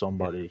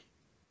 Somebody,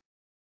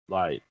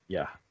 like,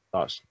 yeah,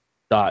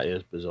 that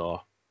is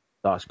bizarre.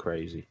 That's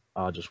crazy.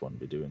 I just wouldn't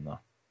be doing that.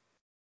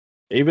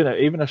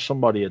 Even if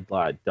somebody had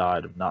like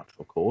died of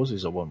natural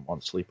causes, I wouldn't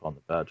want to sleep on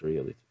the bed.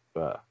 Really,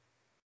 but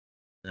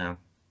no,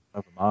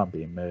 never mind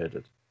being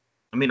murdered.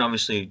 I mean,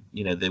 obviously,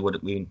 you know, they would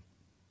have been,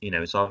 you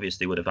know, it's obvious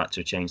they would have had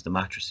to change the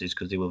mattresses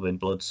because they would have been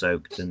blood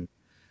soaked and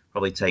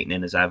probably taken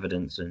in as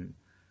evidence and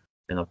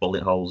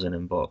bullet holes in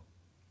them. But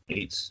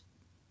it's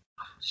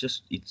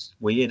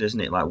weird, isn't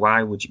it? Like,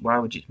 why would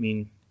you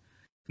mean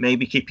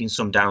maybe keeping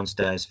some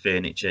downstairs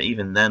furniture?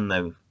 Even then,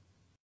 though,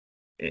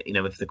 you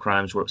know, if the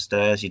crimes were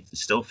upstairs, you'd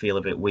still feel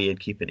a bit weird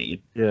keeping it.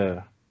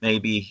 You'd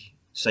maybe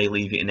say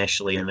leave it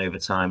initially and over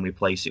time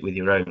replace it with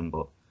your own.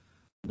 But.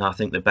 No, I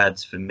think the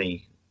beds, for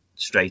me,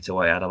 straight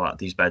away, I'd have like,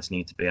 these beds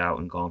need to be out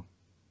and gone.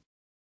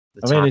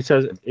 the I mean,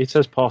 time. it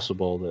says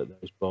possible that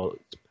those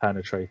bullets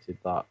penetrated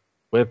that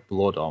with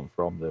blood on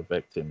from the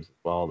victims as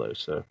well, though.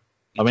 So,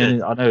 I It did.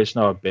 mean, I know it's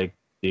not a big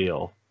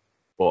deal,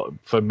 but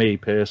for me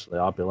personally,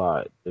 I'd be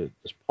like, there's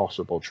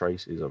possible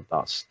traces of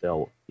that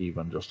still,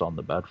 even just on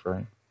the bed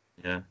frame.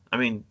 Yeah, I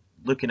mean,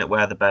 looking at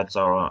where the beds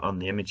are on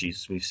the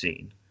images we've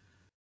seen,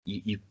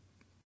 you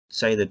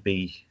say there'd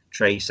be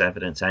trace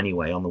evidence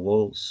anyway on the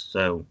walls.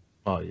 So,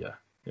 Oh yeah,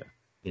 yeah,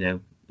 you know,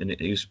 and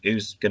who's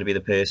going to be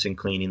the person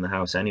cleaning the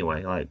house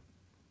anyway? Like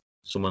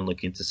someone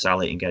looking to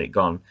sell it and get it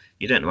gone.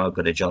 You don't know how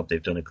good a job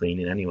they've done of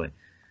cleaning anyway.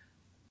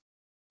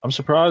 I'm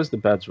surprised the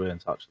beds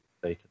weren't actually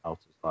taken out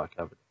as like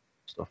evidence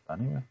and stuff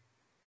anyway.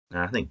 And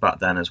I think back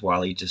then as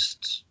well, he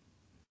just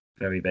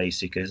very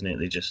basic, isn't it?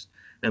 They just,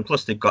 and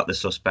plus they've got the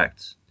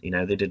suspect. You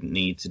know, they didn't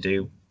need to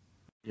do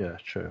Yeah,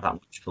 true. that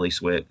much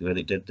police work with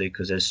it, did they?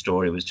 Because his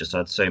story was just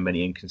had so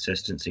many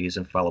inconsistencies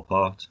and fell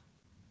apart.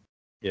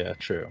 Yeah,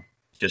 true.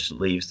 Just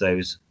leaves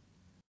those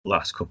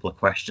last couple of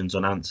questions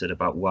unanswered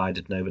about why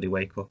did nobody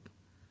wake up.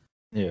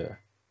 Yeah.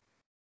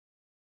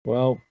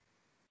 Well,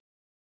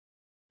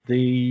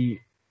 the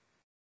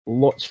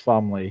Lutz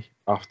family,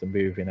 after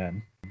moving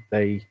in,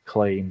 they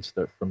claimed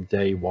that from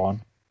day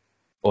one,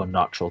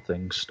 unnatural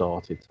things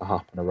started to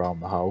happen around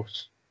the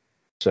house.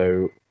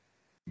 So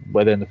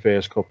within the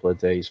first couple of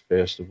days,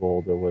 first of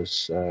all, there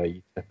was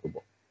your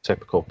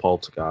typical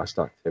poltergeist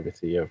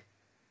activity of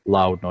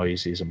loud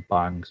noises and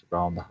bangs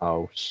around the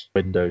house.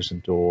 Windows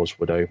and doors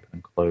would open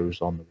and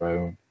close on their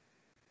own.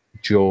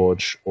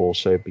 George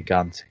also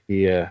began to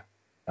hear,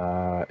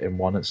 in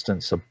one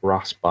instance, a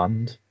brass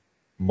band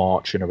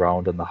marching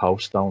around in the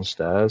house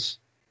downstairs.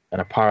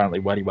 And apparently,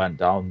 when he went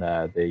down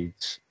there, the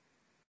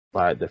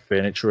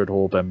furniture had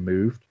all been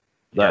moved.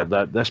 Yeah.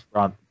 This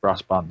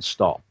brass band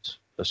stopped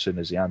as soon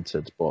as he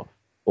entered, but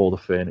all the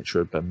furniture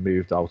had been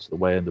moved out of the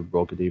way, and the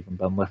rug had even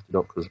been lifted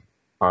up because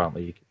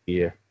apparently you could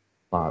hear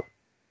like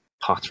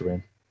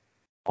pattering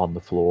on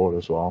the floor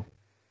as well.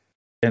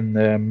 In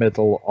the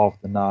middle of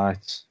the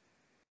night,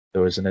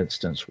 there was an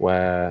instance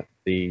where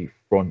the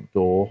front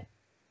door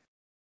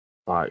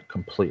like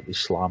completely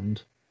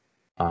slammed,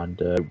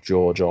 and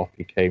George up.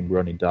 He came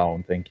running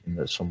down thinking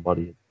that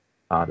somebody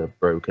had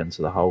broken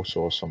into the house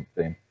or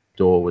something.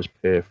 Door was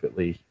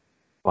perfectly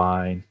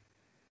fine,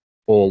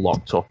 all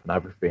locked up and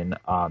everything,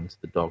 and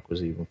the dog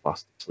was even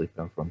fast asleep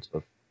in front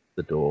of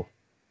the door.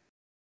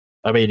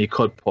 I mean, you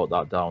could put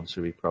that down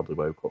to he probably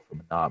woke up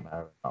from a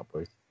nightmare and that,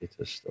 but it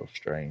is still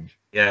strange.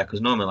 Yeah,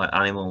 because normally like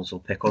animals will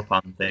pick up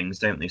on things,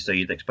 don't they? So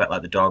you'd expect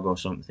like the dog or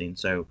something.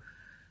 So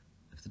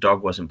if the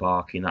dog wasn't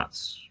barking,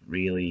 that's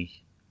really.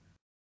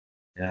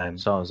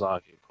 Sounds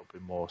like it could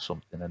be more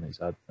something in his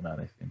head than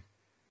anything.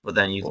 But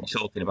then you're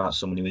talking about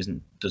someone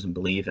who doesn't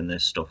believe in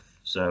this stuff,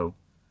 so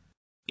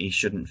he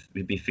shouldn't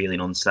be feeling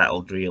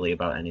unsettled really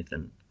about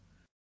anything.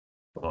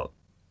 But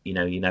you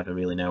know, you never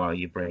really know how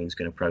your brain's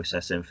going to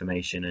process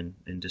information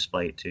and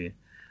display it to you.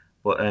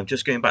 But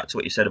just going back to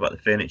what you said about the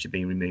furniture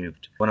being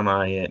removed, one of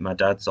my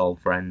dad's old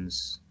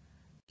friends,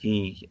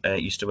 he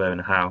used to own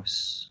a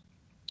house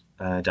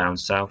down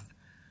south,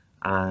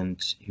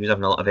 and he was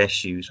having a lot of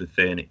issues with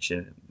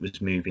furniture,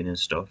 was moving and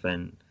stuff,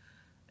 and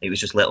it was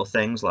just little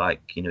things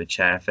like, you know, a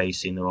chair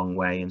facing the wrong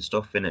way and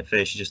stuff. And at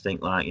first you just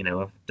think like, you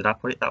know, did I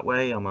put it that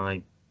way? Am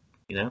I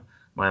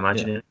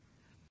imagining it?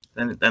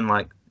 Then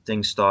like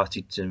things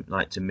started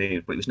to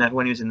move, but it was never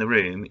when he was in the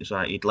room. It was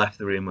like he'd left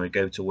the room or he'd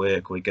go to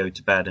work or he'd go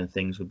to bed and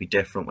things would be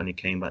different when he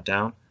came back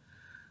down.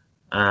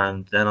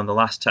 And then on the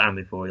last time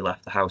before he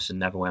left the house and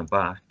never went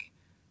back,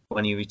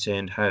 when he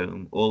returned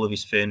home, all of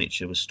his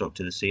furniture was stuck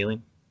to the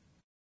ceiling.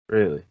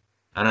 Really?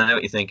 And I know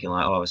what you're thinking,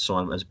 like, oh,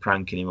 someone was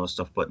pranking him or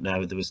stuff, but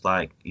no, there was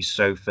like his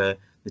sofa,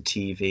 the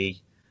TV.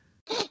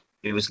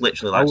 It was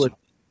literally like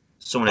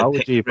someone had How would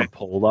picked you even the room.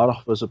 pull that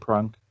off as a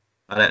prank?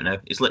 I don't know.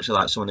 It's literally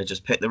like someone had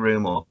just picked the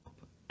room up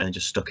and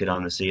just stuck it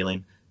on the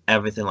ceiling.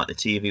 Everything, like the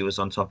TV was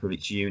on top of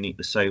its unit,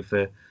 the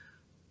sofa.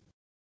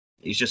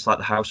 It's just like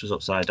the house was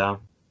upside down.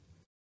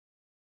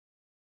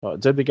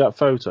 Did they get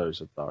photos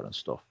of that and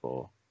stuff?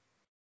 Or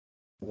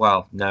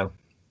Well, no,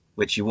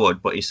 which you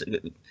would, but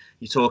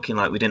you're talking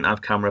like we didn't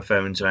have camera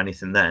phones or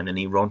anything then, and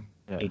he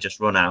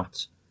just run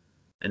out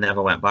and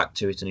never went back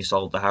to it, and he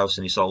sold the house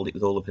and he sold it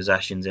with all the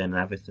possessions in and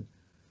everything.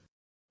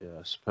 Yeah,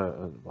 I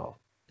suppose. Well,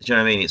 do you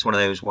know what I mean? It's one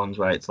of those ones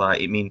where it's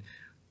like, I mean,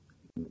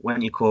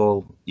 when you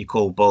call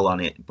bull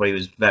on it, but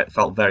he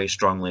felt very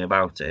strongly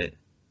about it.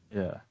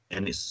 Yeah.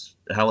 And it's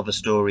a hell of a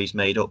story he's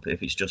made up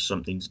if it's just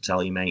something to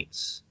tell your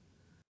mates.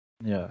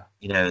 Yeah.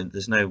 You know,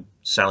 there's no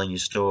selling your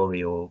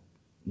story or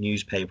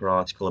newspaper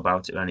article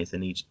about it or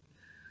anything.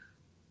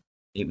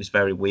 It was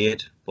very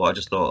weird, but I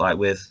just thought, like,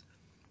 with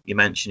you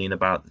mentioning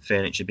about the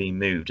furniture being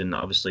moved, and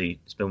obviously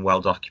it's been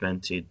well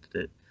documented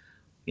that,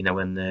 you know,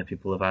 when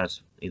people have had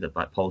either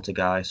like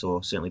poltergeist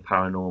or certainly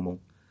paranormal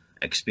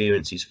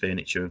experiences,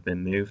 furniture have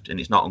been moved, and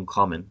it's not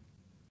uncommon.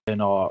 You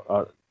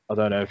know, I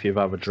don't know if you've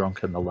ever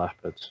drunk in the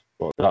Leopards,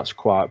 but that's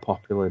quite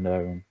popularly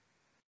known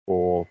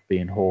for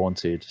being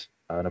haunted.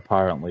 And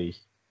apparently,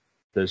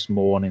 there's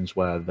mornings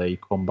where they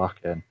come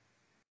back in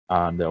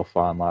and they'll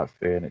find like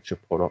furniture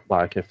put up.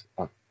 Like if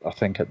I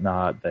think at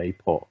night they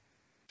put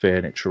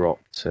furniture up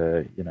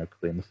to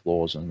clean the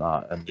floors and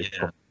that, and they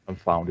come and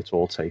found it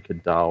all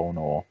taken down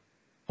or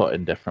put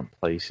in different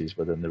places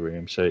within the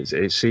room. So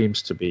it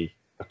seems to be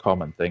a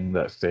common thing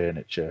that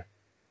furniture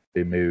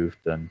be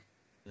moved. And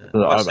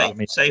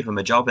save them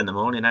a job in the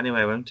morning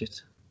anyway, won't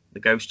it? The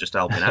ghost just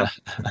helping out.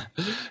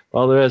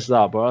 Well, there is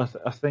that, but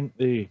I think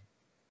if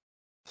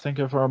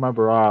I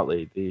remember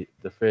rightly,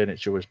 the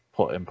furniture was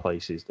put in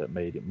places that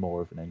made it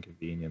more of an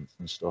inconvenience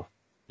and stuff.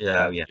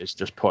 Yeah. It's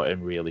just put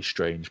in really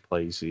strange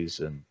places,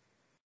 and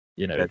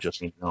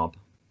just knob.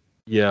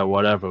 Yeah,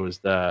 whatever was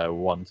there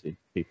wanted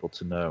people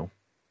to know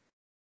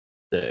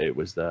that it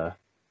was there.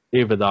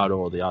 Either that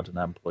or they had an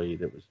employee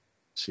that was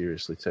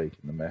seriously taking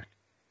the mick.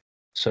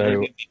 So maybe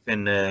we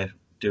can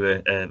do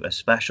a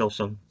special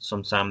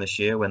sometime this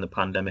year when the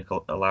pandemic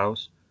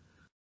allows,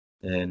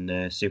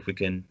 and see if we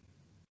can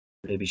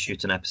maybe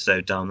shoot an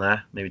episode down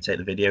there. Maybe take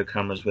the video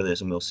cameras with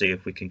us, and we'll see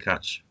if we can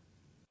catch.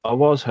 I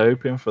was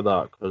hoping for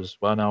that because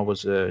when I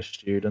was a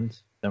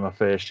student in my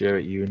first year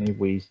at uni,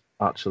 we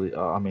actually,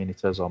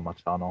 it is on my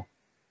channel,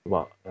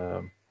 but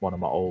one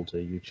of my older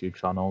YouTube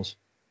channels,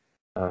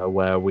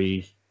 where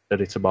we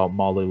did it about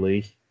Molly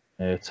Lee,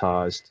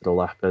 ties to the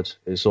leopard.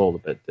 It's all a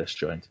bit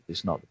disjointed.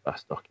 It's not the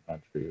best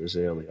documentary. It was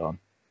early on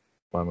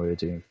when we were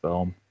doing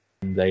film.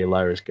 And they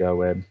let us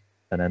go in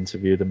and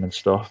interview them and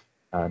stuff,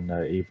 and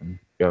even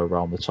go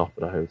around the top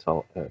of the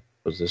hotel,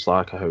 because there's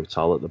like a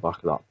hotel at the back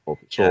of that pub.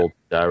 It's all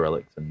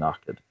derelict and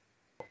knackered.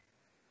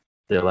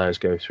 They let us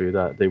go through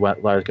that. They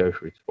let us go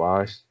through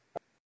twice.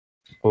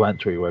 I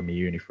went through with my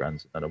uni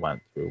friends, and then I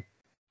went through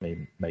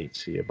my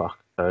mates here back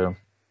home.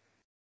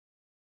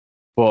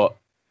 But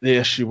the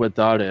issue with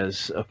that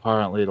is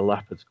apparently the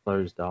leopard's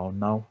closed down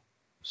now.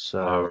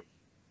 So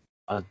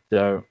I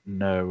don't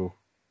know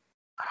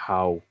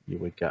how you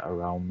would get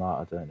around that.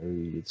 I don't know who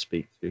you'd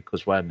speak to,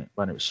 because when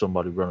it was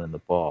somebody running the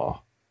bar,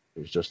 it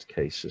was just a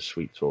case of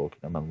sweet talking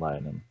them and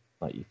letting them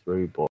let you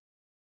through.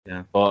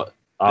 But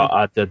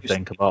I did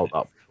think about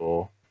that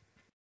before.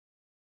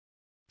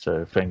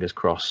 So fingers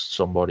crossed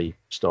somebody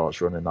starts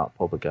running that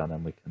pub again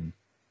and we can.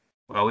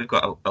 Well, we've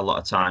got a lot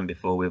of time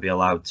before we'll be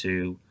allowed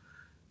to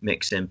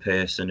mix in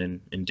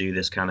person and do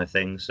this kind of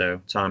thing. So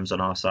time's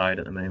on our side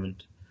at the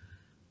moment.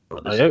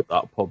 I hope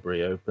that pub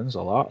reopens.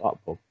 I like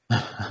that pub.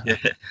 Yeah.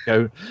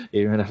 Go,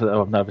 even if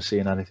I've never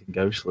seen anything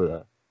ghostly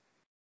there.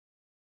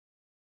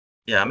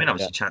 Yeah,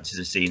 obviously chances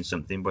of seeing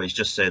something, but it's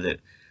just so that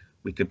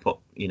we could put,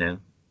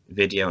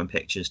 video and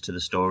pictures to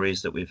the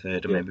stories that we've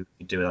heard, or maybe we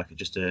could do like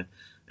just a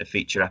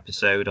feature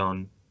episode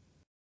on,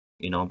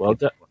 We'll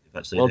definitely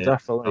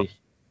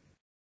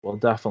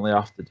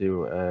have to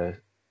do a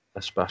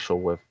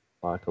special with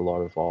like a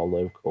lot of our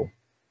local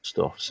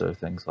stuff. So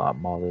things like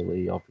Molly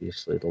Lee,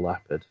 obviously the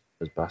leopard,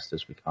 as best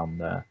as we can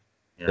there.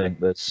 Yeah. I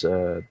think there's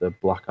the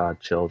Black Eyed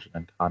Children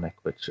and Cannock,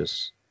 which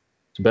is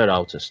it's a bit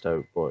out of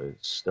Stoke, but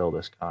it's still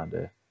this kind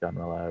of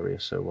general area.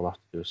 So we'll have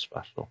to do a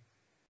special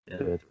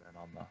on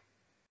that.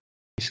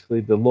 Basically,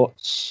 the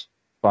Lutz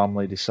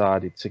family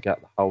decided to get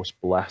the house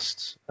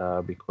blessed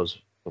because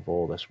of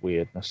all this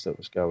weirdness that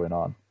was going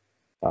on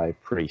by a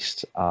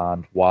priest.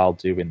 And while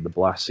doing the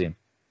blessing,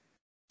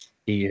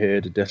 he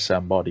heard a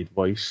disembodied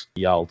voice.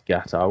 He yelled,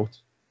 "Get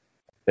out."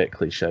 A bit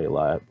cliche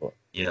like, but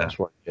that's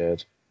what he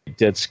heard. It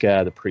did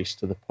scare the priest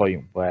to the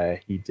point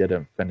where he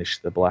didn't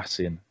finish the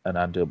blessing and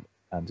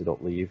ended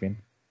up leaving.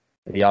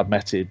 He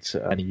admitted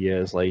many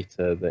years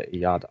later that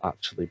he had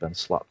actually been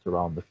slapped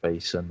around the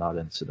face in that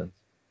incident.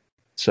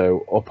 So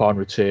upon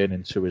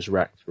returning to his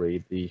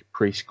rectory, the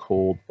priest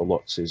called the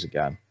Lutzes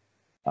again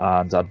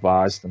and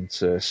advised them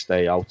to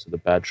stay out of the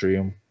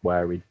bedroom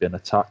where he'd been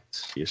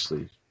attacked.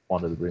 Obviously,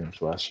 one of the rooms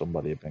where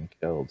somebody had been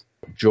killed.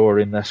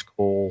 During this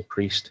call, the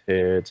priest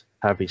heard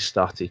heavy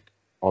static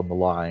on the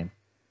line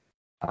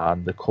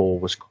and the call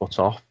was cut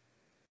off.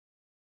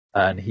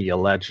 And he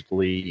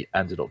allegedly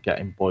ended up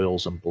getting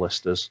boils and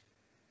blisters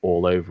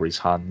all over his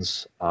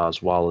hands,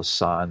 as well as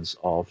signs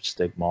of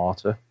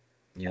stigmata.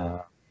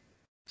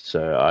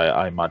 So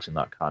I imagine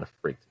that kind of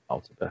freaked him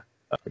out a bit.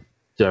 I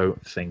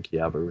don't think he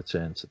ever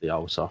returned to the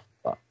house after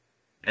that.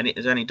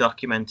 Is any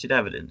documented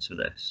evidence of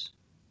this?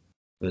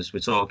 Because we're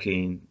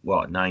talking,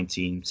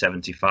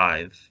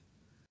 1975?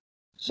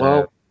 So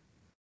well,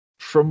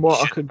 from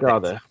what I could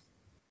gather,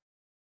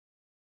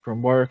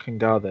 from where I can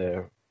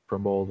gather,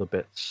 from all the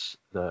bits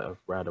that I've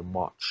read and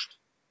watched,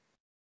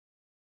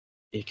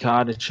 he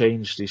kind of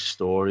changed his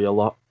story a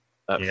lot.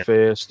 At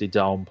first, he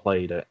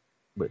downplayed it,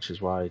 which is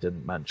why he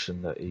didn't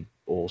mention that he'd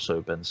also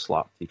been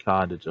slapped. He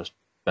kind of just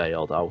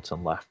bailed out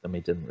and left them.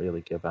 He didn't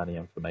really give any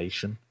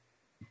information.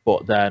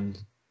 But then,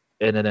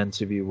 in an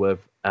interview with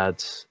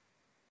Ed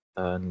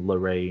and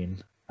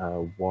Lorraine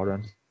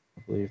Warren,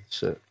 I believe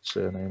the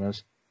surname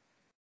is,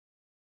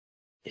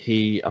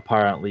 he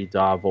apparently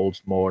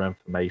divulged more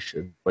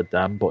information with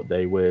them, but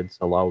they weren't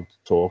allowed to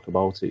talk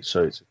about it.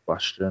 So it's a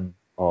question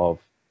of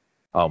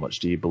how much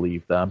do you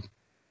believe them?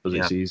 Because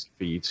it's easy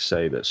for you to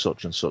say that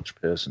such and such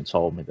person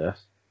told me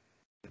this.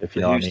 If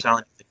you know what I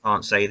mean.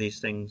 can't say these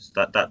things.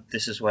 That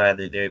this is where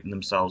they open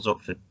themselves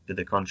up for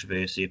the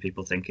controversy of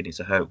people thinking it's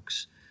a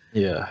hoax.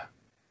 Yeah.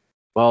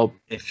 Well,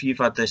 If you've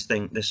had this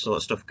sort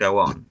of stuff go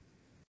on,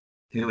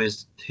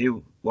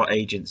 what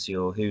agency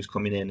or who's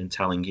coming in and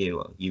telling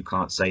you you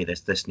can't say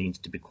this? This needs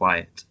to be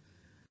quiet.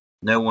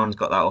 No one's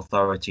got that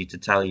authority to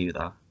tell you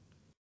that.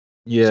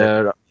 yeah.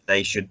 So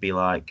they should be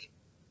like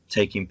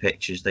taking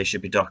pictures. They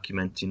should be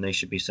documenting. They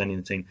should be sending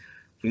the thing.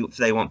 If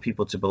they want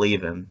people to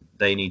believe them,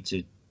 they need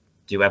to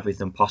do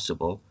everything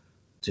possible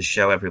to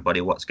show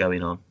everybody what's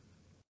going on.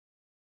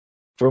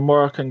 From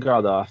what I can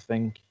gather, I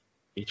think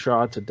he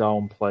tried to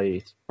downplay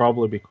it,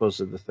 probably because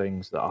of the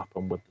things that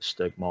happened with the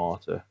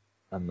stigmata,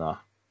 and that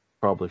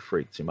probably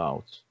freaked him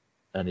out,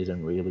 and he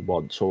didn't really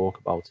want to talk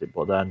about it.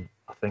 But then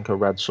I think I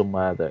read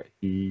somewhere that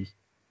he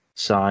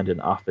signed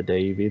an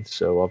affidavit,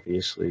 so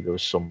obviously there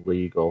was some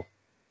legal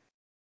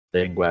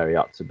thing where he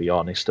had to be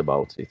honest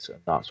about it, and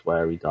that's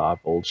where he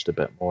divulged a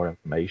bit more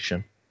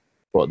information.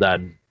 But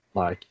then,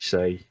 like you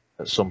say,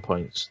 at some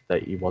points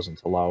that he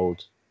wasn't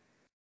allowed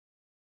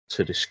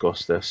to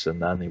discuss this,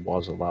 and then he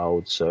was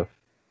allowed. So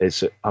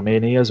it's, I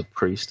mean, he is a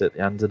priest at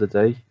the end of the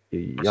day.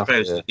 I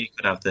suppose you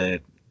could have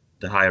the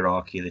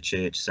hierarchy of the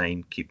church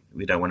saying,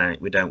 we don't want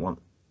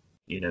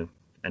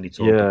any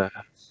talk. Yeah,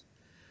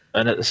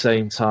 and at the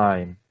same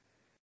time,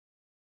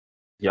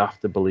 you have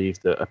to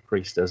believe that a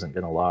priest isn't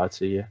going to lie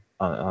to you.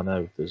 I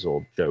know there's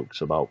all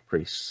jokes about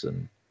priests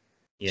and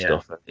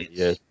stuff,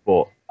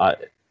 but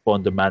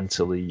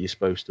fundamentally, you're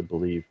supposed to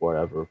believe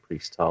whatever a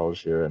priest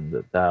tells you, and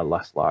that they're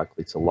less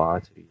likely to lie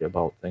to you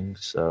about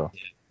things. So,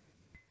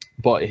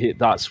 but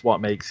that's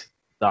what makes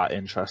that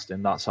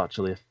interesting. That's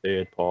actually a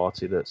third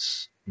party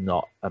that's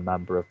not a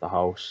member of the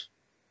house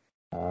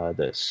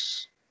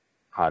that's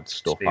had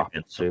stuff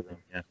happen to them.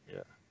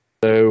 Yeah.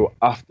 So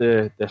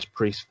after this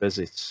priest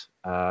visit,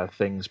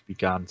 things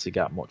began to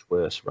get much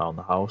worse around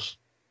the house.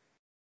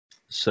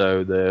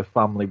 So the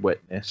family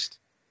witnessed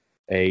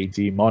a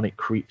demonic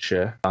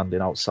creature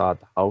standing outside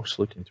the house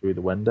looking through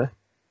the window.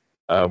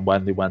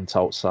 When they went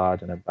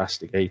outside and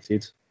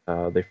investigated,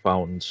 they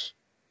found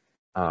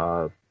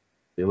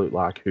they looked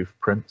like hoof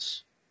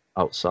prints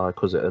outside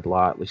because it had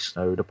lightly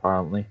snowed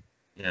apparently.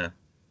 Yeah.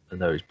 And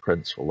those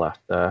prints were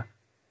left there.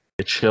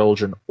 The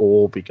children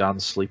all began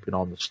sleeping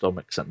on their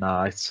stomachs at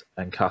night,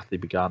 and Kathy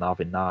began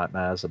having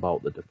nightmares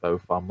about the Defoe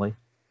family.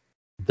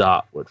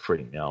 That would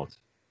freak me out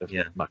if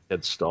my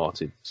kids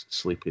started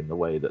sleeping the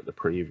way that the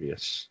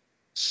previous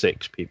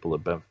 6 people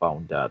had been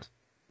found dead.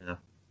 Yeah.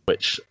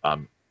 Which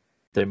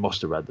they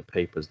must have read the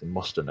papers, they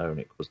must have known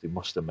it, because they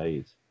must have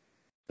made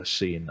a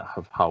scene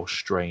of how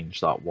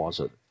strange that was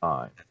at the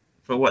time.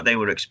 For what they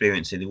were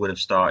experiencing, they would have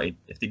started,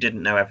 if they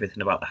didn't know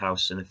everything about the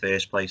house in the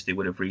first place, they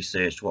would have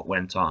researched what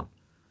went on.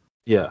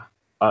 Yeah.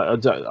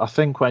 I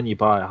think when you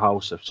buy a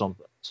house, if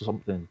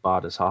something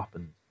bad has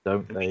happened,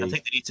 don't they? I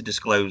think they need to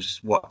disclose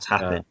what's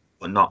happened,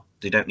 but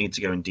they don't need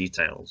to go in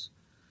details.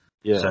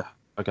 Yeah, so,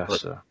 I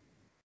guess so.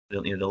 The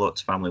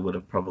Lutz family would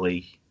have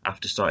probably,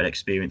 after started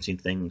experiencing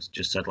things,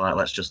 just said, like,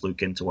 let's just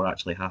look into what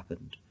actually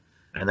happened.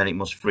 And then it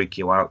must freak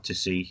you out to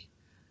see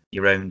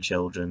your own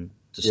children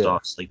to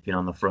start sleeping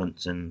on the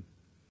front, and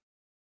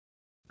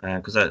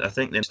because I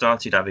think they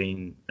started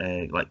having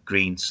like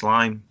green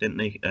slime, didn't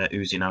they,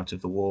 oozing out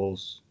of the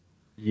walls?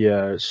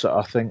 Yeah, so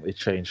I think they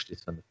changed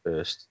it in the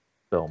first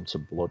film to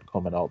blood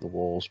coming out the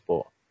walls,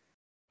 but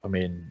I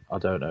mean, I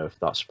don't know if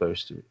that's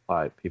supposed to,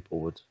 like,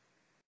 people would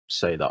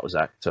say that was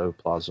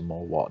ectoplasm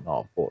or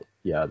whatnot, but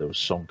yeah, there was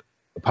some.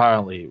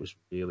 Apparently, it was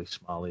really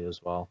smelly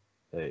as well.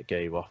 It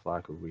gave off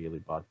like a really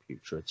bad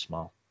putrid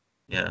smell.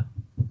 Yeah,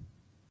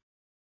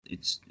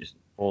 it's just,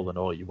 all in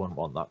all, you wouldn't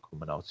want that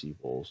coming out of your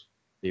walls,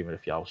 even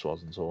if your house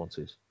wasn't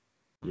haunted.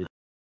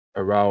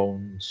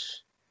 Around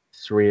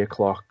 3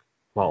 o'clock,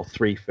 well,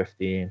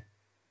 3:15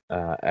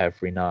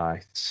 every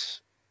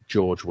night,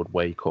 George would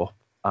wake up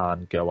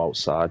and go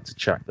outside to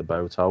check the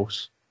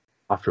boathouse.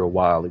 After a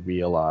while, he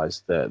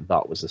realised that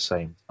that was the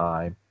same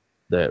time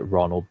that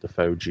Ronald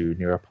Defoe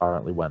Jr.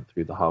 apparently went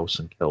through the house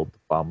and killed the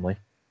family.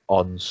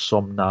 On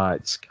some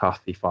nights,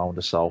 Kathy found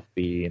herself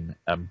being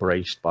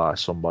embraced by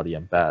somebody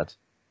in bed,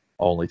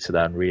 only to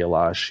then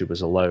realise she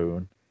was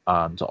alone,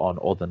 and on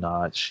other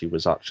nights she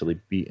was actually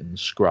beaten,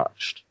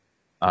 scratched,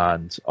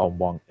 and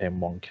in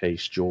one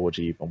case George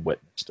even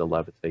witnessed her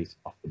levitating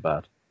off the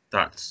bed.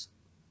 That's,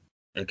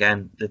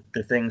 again,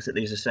 the things that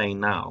these are saying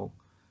now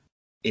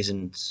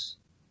isn't,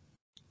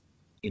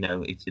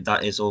 that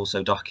is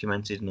also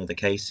documented in other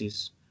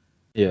cases.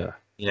 Yeah.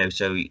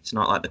 So it's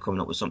not like they're coming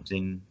up with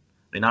something.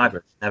 I mean, I've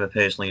never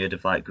personally heard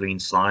of like green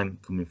slime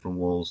coming from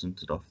walls and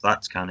stuff.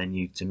 That's kind of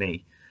new to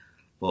me.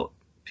 But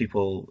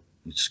people,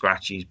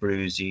 scratches,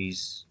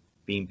 bruises,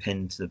 being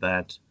pinned to the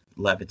bed,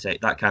 levitate,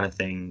 that kind of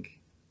thing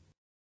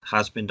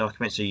has been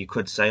documented. So you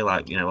could say,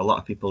 like, a lot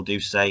of people do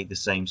say the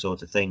same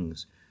sort of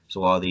things.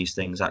 So are these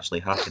things actually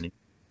happening?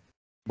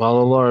 Well,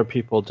 a lot of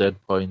people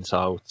did point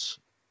out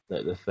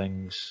that the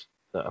things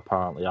that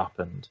apparently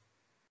happened,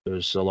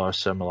 there's a lot of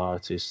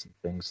similarities to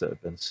things that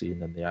have been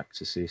seen in The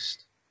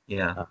Exorcist.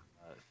 Yeah.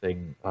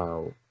 There's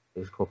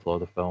a couple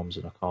other films,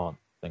 and I can't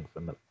think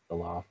for the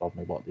life of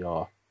me what they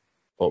are.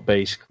 But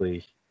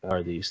basically,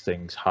 these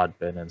things had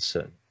been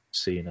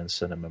seen in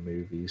cinema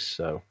movies,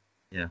 so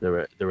Yeah.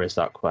 there is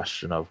that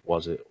question of,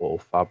 was it all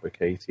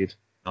fabricated?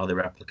 Are they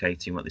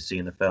replicating what they see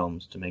in the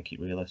films to make it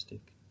realistic?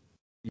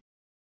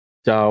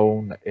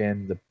 Down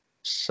in the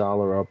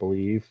cellar, I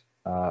believe,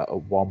 at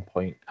one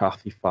point,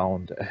 Kathy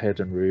found a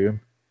hidden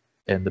room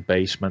in the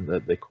basement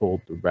that they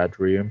called the Red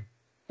Room,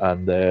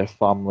 and the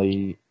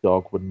family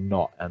dog would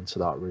not enter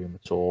that room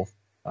at all.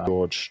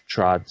 George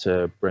tried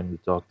to bring the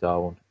dog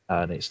down,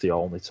 and it's the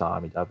only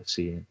time he'd ever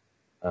seen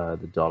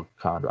the dog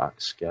kind of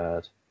act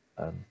scared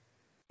and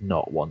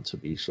not want to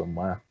be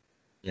somewhere.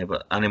 Yeah,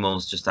 but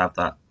animals just have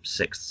that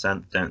sixth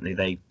sense, don't they?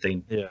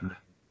 They Yeah.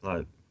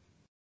 Like,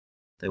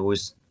 they're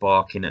always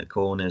barking at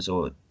corners,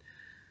 or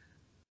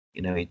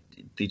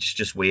it's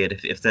just weird.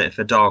 If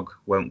a dog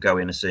won't go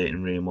in a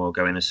certain room or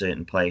go in a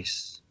certain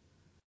place,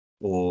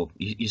 or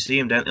you see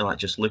them, don't they? Like,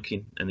 just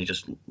looking, and they're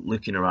just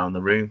looking around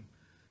the room.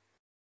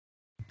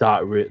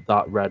 That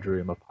Red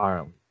Room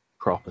apparently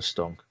proper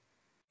stunk.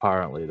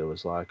 Apparently there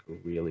was like a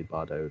really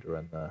bad odor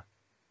in there,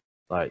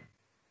 like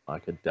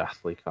a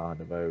deathly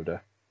kind of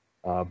odor.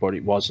 But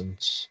it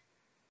wasn't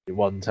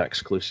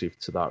exclusive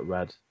to that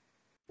Red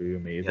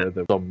Room either. Yeah.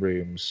 There were some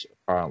rooms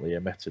apparently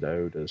emitted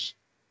odors.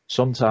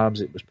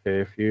 Sometimes it was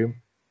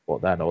perfume,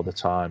 but then other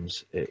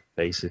times it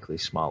basically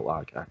smelled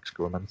like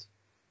excrement.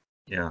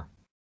 Yeah.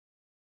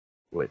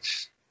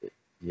 Which,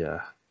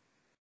 yeah,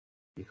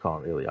 you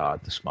can't really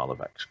hide the smell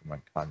of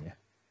excrement, can you?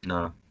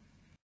 No.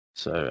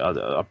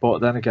 So, but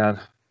then again,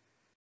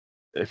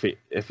 if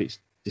it's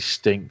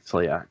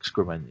distinctly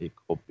excrement, it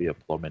could be a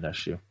plumbing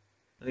issue.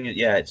 I think,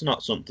 yeah, it's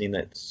not something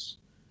that's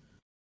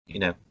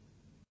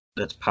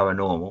that's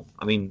paranormal.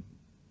 I mean,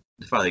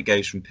 the fact that it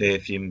goes from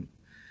perfume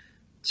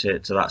to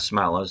that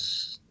smell,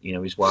 as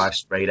his wife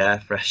sprayed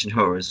air freshener,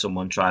 or as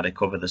someone tried to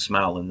cover the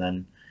smell, and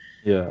then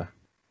Yeah.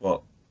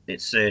 But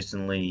it's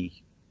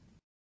certainly,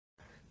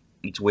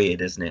 it's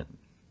weird, isn't it?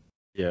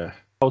 Yeah.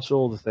 Out of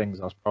all the things,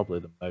 that's probably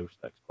the most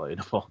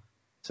explainable,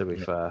 to be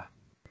fair,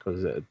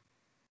 because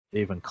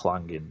even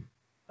clanging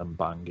and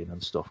banging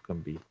and stuff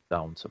can be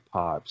down to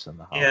pipes in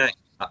the house. Yeah,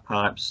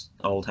 pipes,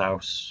 old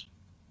house.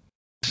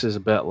 This is a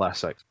bit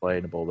less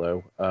explainable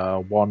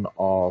though. One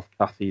of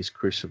Kathy's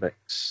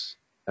crucifixes,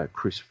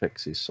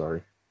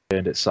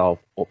 turned itself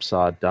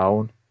upside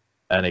down,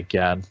 and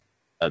again,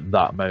 at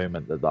that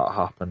moment that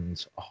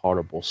happened, a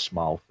horrible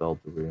smell filled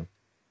the room.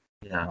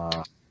 Yeah,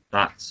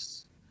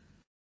 that's,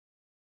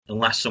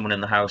 unless someone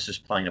in the house is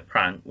playing a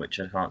prank, which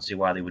I can't see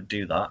why they would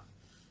do that.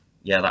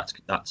 Yeah,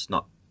 that's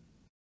not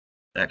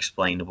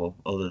explainable,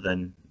 other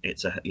than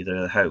it's either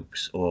a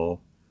hoax or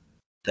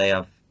they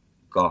have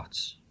got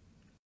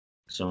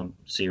some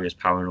serious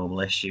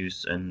paranormal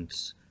issues, and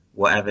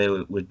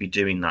whatever would be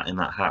doing that in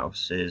that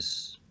house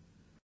is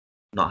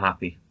not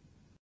happy.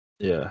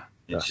 Yeah,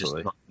 it's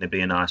definitely. just not going to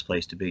be a nice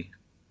place to be.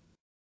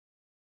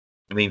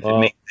 I mean, for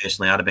me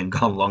personally, I'd have been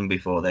gone long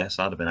before this.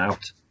 I'd have been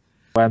out.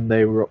 When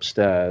they were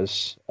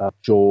upstairs,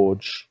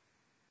 George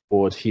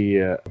would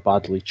hear a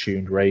badly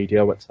tuned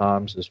radio at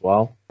times as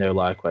well.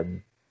 Like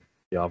when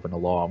you have an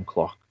alarm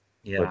clock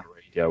with a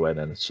radio in,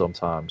 and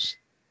sometimes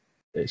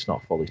it's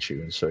not fully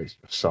tuned, so it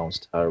just sounds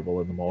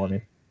terrible in the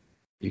morning.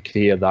 You could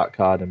hear that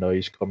kind of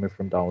noise coming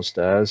from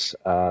downstairs.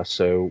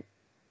 So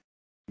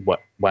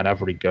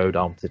whenever he'd go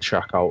down to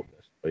check out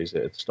this noise,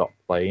 it'd stop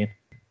playing.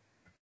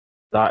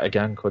 That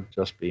again could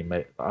just be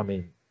made. I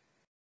mean,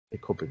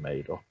 it could be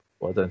made up.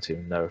 Well, I don't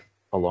even know if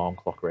alarm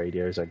clock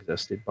radios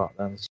existed back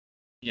then.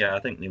 Yeah, I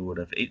think they would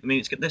have. I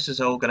mean, this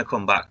is all going to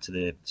come back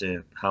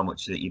to how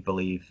much that you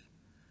believe.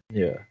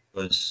 Yeah.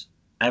 Because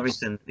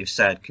everything they've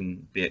said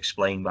can be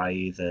explained by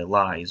either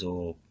lies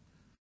or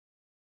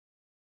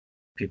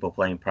people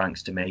playing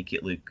pranks to make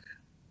it look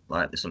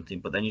like there's something.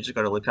 But then you just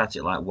got to look at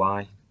it like,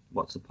 why?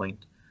 What's the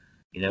point?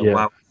 Why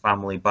would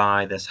family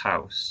buy this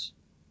house?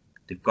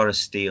 They've got to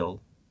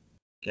steal,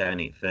 getting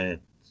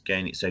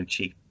it so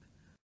cheap.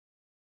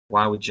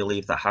 Why would you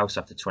leave that house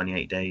after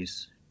 28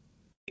 days?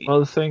 Well,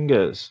 the thing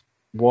is,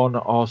 one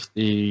of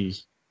the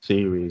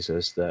theories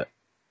is that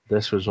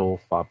this was all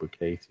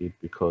fabricated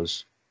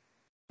because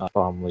our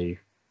family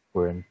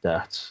were in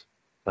debt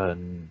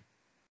and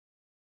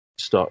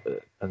stuff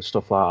like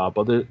that.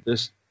 But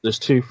there's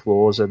two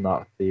flaws in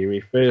that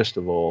theory. First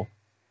of all,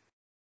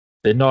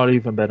 they've not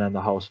even been in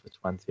the house for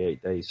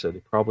 28 days, so they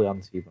probably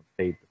haven't even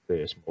paid the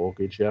first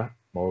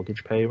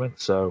mortgage payment.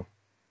 So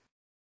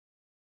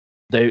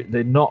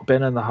they've not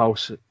been in the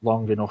house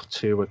long enough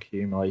to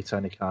accumulate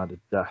any kind of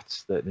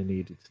debts that they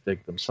needed to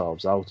dig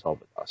themselves out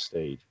of at that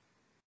stage.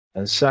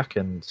 And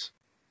second,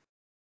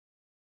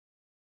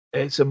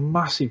 it's a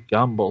massive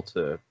gamble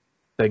to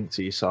think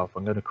to yourself,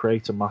 I'm going to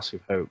create a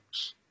massive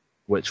hoax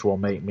which will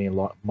make me a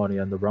lot of money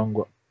in the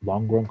long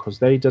run, because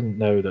they didn't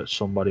know that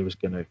somebody was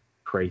going to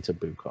create a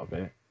book of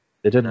it.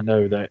 They didn't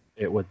know that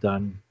it would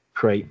then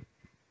create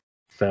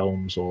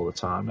films all the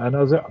time. And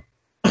as it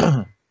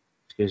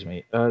excuse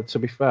me, to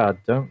be fair, I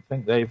don't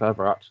think they've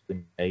ever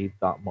actually made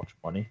that much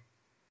money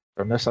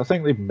from this. I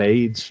think they've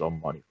made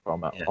some money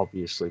from it,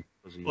 obviously,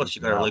 Plus,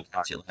 you got to look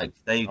at it like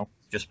they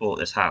just bought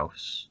this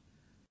house.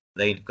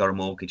 They've got a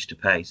mortgage to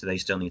pay, so they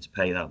still need to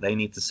pay that. They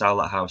need to sell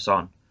that house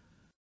on.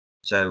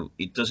 So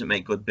it doesn't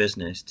make good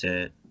business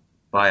to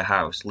buy a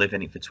house, live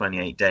in it for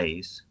 28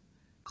 days,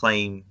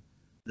 claim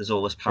there's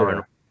all this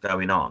paranormal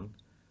going on,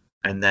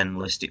 and then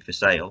list it for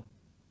sale,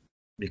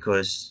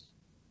 because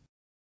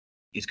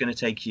it's going to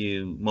take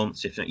you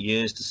months, if not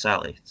years, to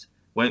sell it.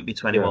 Won't be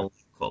 21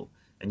 local,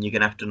 and you're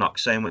going to have to knock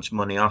so much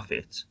money off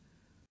it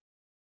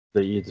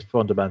that you'd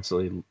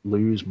fundamentally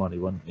lose money,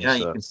 wouldn't you? Yeah,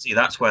 you can see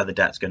that's where the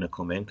debt's going to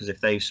come in, because if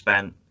they've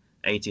spent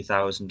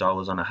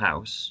 $80,000 on a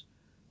house,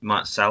 you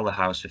might sell the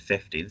house for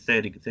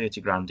 30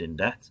 grand in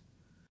debt.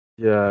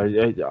 Yeah,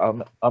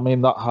 I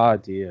mean, that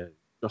idea is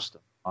just a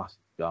massive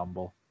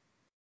gamble.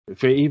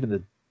 For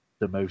even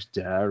the most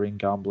daring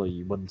gambler,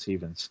 you wouldn't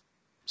even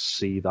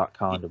see that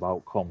kind of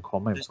outcome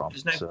coming from.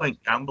 There's no point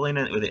gambling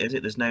with it, is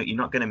it? You're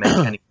not going to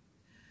make any.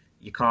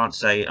 You can't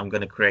say I'm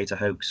going to create a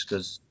hoax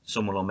because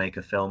someone will make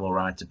a film or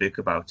write a book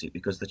about it,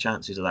 because the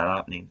chances of that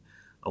happening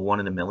are 1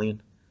 in a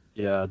million.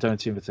 Yeah, I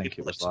don't even think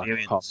it was like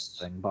a common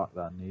thing back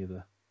then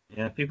either.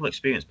 Yeah, people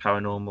experience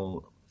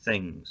paranormal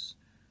things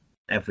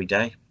every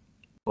day,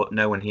 but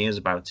no one hears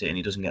about it, and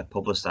it doesn't get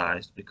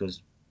publicized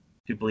because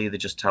people either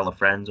just tell a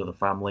friend or the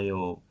family,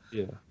 or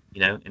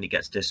and it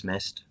gets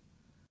dismissed.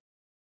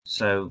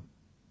 So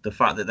the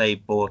fact that they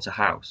bought a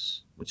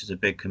house, which is a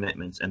big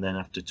commitment, and then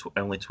after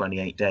only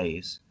 28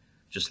 days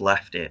just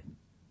left it,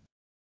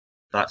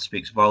 that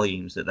speaks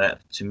volumes. That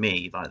to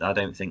me, like, I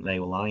don't think they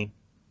were lying.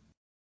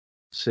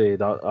 See,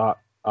 that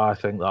I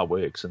think that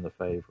works in the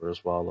favour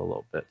as well a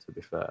little bit, to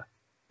be fair.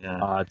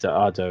 Yeah.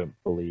 I don't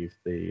believe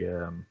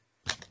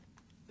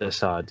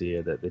this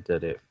idea that they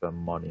did it for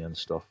money and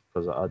stuff,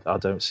 because I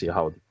don't see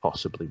how they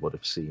possibly would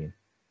have seen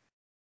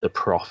the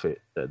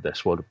profit that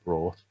this would have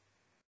brought.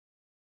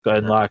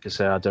 And like I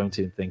say, I don't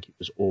even think it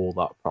was all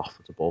that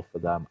profitable for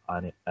them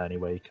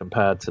anyway,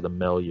 compared to the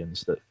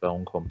millions that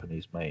film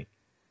companies make.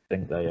 I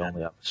think they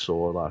only ever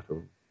saw like a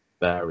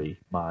very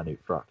minute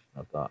fraction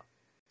of that.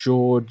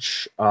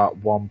 George at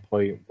one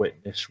point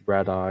witnessed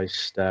red eyes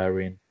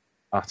staring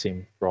at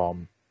him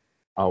from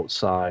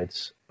outside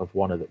of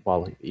one of the.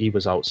 Well, he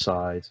was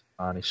outside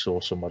and he saw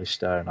somebody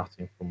staring at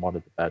him from one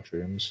of the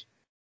bedrooms.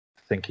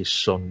 I think his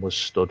son was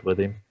stood with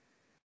him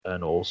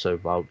and also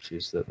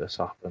vouches that this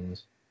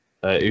happened.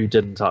 Who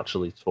didn't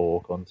actually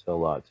talk until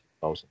like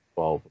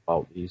 2012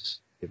 about these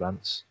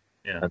events.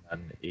 Yeah. And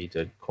then he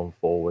did come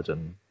forward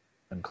and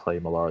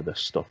claim a lot of this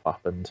stuff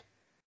happened.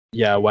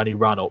 Yeah, when he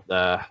ran up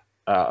there,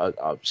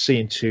 I've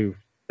seen two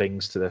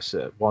things to this.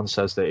 One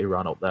says that he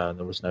ran up there and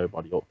there was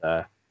nobody up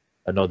there.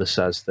 Another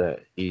says that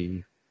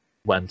he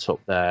went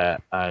up there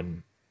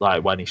and,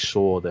 like, when he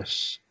saw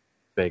this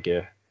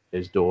figure,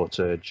 his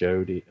daughter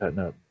Jodie,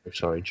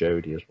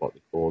 Jodie is what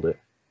they called it.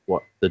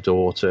 What the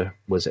daughter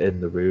was in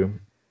the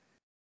room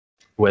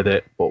with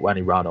it, but when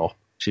he ran up,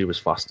 she was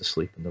fast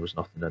asleep and there was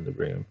nothing in the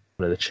room.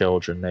 One of the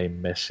children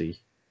named Missy,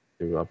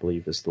 who I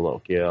believe is the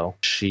little girl,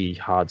 she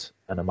had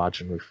an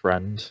imaginary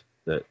friend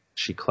that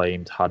she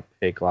claimed had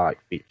pig-like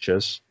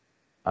features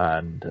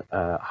and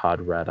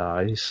had red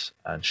eyes,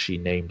 and she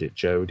named it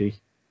Jodie.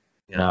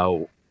 Yeah.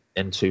 Now,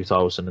 in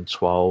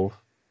 2012,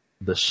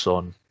 the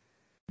son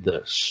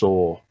that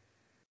saw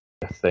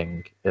a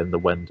thing in the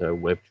window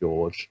with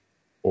George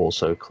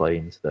also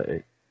claimed that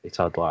it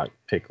had like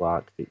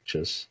pig-like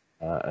features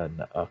and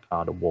a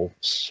kind of wolf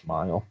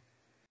smile.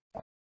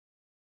 I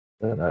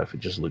don't know if it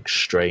just looks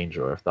strange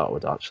or if that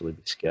would actually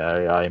be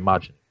scary. I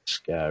imagine it's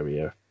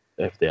scarier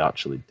if they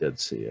actually did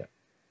see it.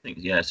 I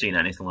think, seeing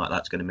anything like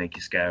that's going to make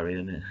you scary,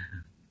 isn't it?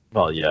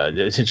 Well, yeah,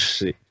 it's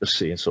just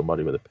seeing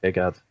somebody with a pig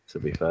head, to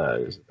be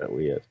fair, is a bit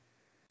weird.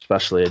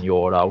 Especially in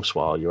your house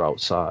while you're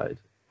outside,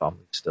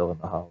 family's still in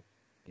the house.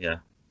 Yeah.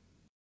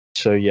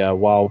 So, yeah,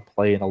 while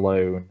playing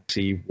alone,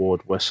 she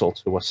would whistle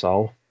to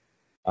herself.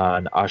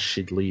 And as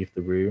she'd leave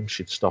the room,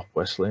 she'd stop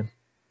whistling.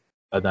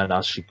 And then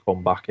as she'd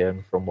come back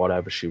in from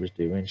whatever she was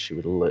doing, she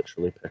would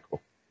literally pick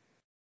up,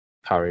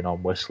 carrying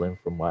on whistling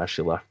from where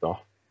she left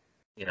off.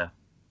 Yeah.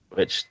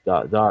 Which,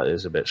 that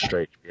is a bit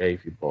strange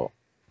behaviour, but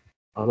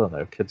I don't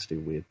know, kids do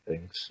weird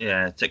things.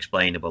 Yeah, it's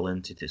explainable,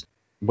 isn't it?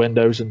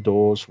 Windows and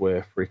doors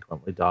were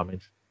frequently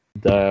damaged.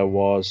 There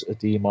was a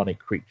demonic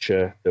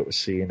creature that was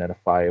seen in a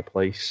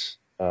fireplace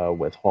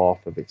with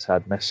half of its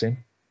head missing.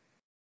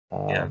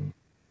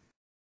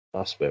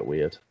 That's a bit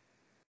weird.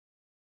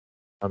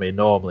 I mean,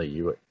 normally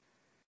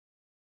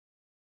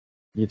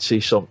you'd see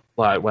some,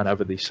 like,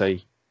 whenever they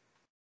see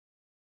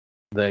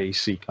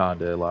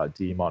kind of like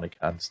demonic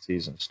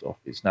entities and stuff,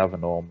 it's never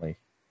normally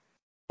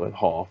with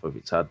half of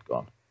its head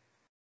gone.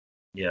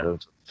 Yeah.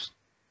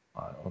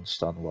 I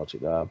understand the logic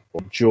there.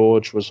 But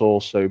George was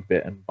also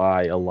bitten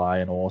by a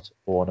lion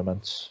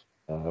ornament,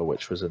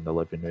 which was in the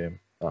living room.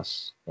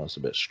 That's a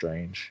bit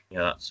strange.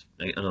 Yeah, that's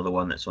another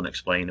one that's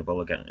unexplainable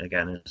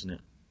again, isn't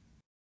it?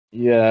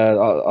 Yeah,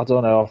 I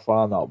don't know. I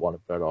find that one a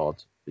bit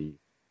odd,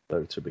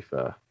 though, to be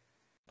fair.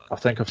 I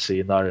think I've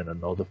seen that in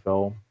another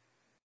film.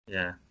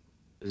 Yeah.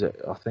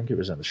 I think it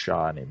was in The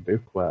Shining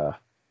book where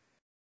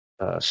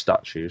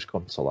statues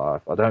come to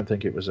life. I don't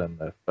think it was in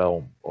the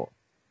film, but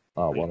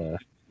I want to.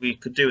 We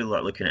could do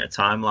like looking at a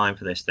timeline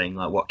for this thing,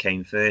 like what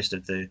came first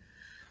of the.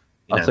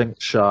 I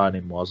think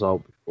Shining was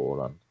out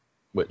before then,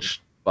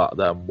 which back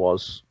then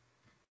was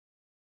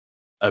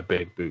a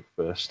big book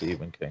for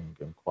Stephen King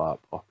and quite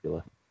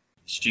popular.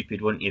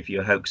 Stupid, wouldn't you, if you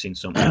were hoaxing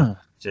something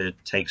to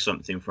take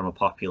something from a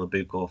popular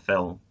book or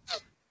film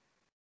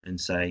and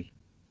say,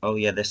 "Oh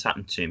yeah, this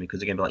happened to me," because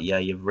they're gonna be like, "Yeah,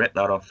 you've ripped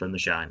that off from The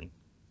Shining."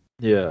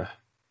 Yeah.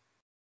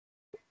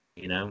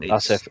 You know,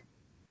 that's if.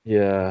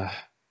 Yeah.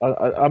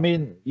 I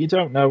mean, you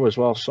don't know as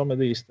well. Some of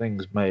these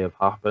things may have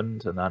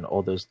happened, and then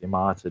others they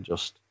might have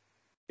just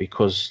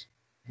because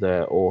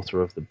the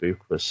author of the book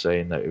was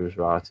saying that he was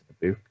writing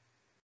the book.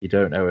 You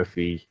don't know if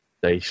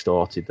they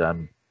started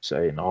then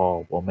saying,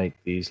 "Oh, we'll make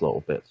these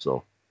little bits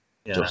up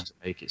just to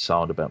make it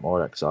sound a bit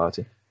more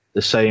exciting."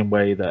 The same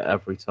way that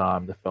every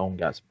time the film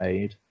gets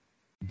made,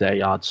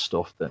 they add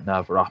stuff that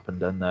never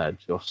happened in there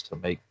just to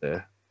make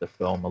the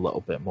film a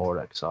little bit more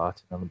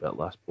exciting and a bit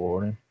less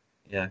boring.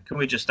 Yeah, can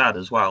we just add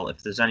as well,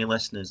 if there's any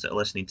listeners that are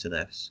listening to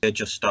this, they're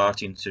just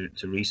starting to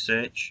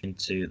research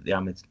into the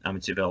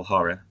Amityville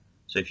horror.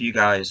 So if you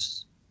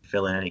guys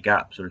fill in any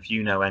gaps, or if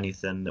you know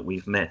anything that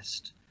we've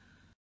missed,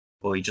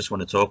 or you just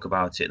want to talk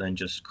about it, then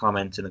just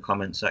comment in the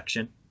comment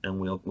section, and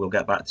we'll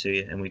get back to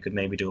you, and we could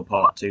maybe do a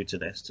part 2 to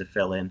this to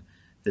fill in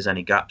if there's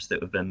any gaps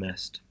that have been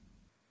missed.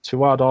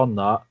 To add on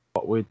that,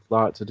 what we'd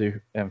like to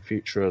do in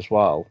future as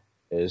well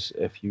is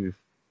if you've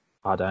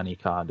had any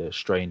kind of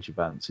strange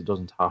events, it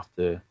doesn't have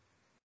to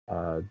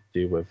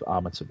do with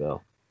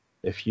Amityville.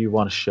 If you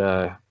want to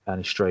share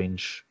any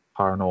strange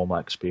paranormal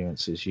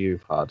experiences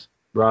you've had,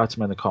 write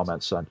them in the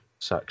comments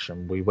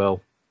section. We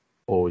will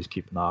always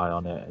keep an eye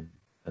on it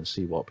and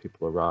see what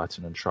people are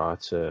writing and try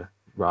to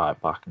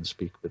write back and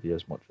speak with you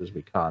as much as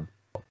we can.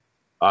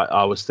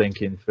 I was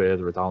thinking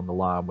further down the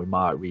line we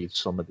might read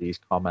some of these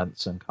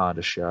comments and kind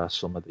of share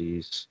some of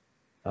these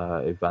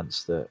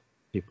events that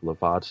people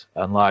have had.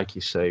 And like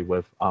you say,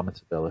 with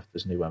Amityville, if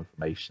there's new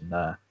information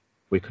there,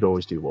 we could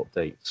always do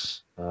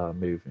updates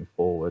moving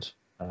forward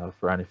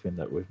for anything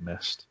that we've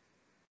missed.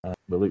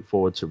 We look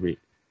forward to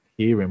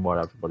hearing what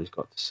everybody's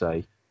got to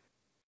say.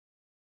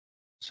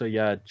 So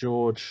yeah,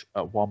 George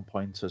at one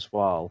point as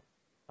well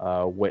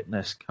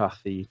witnessed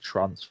Kathy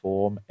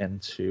transform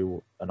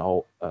into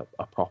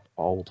a proper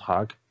old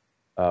hag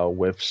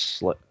with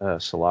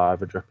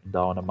saliva dripping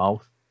down her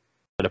mouth.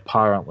 But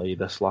apparently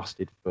this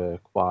lasted for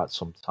quite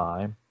some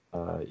time,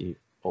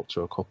 up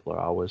to a couple of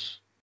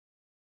hours.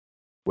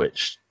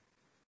 Which,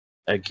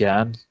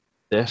 again,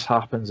 this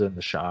happens in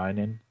The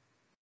Shining.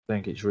 I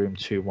think it's room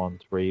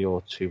 213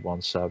 or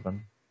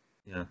 217.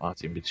 Yeah.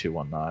 Might even be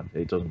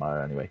 219. It doesn't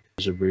matter anyway.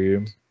 There's a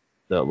room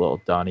that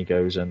little Danny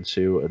goes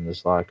into, and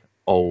there's like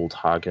old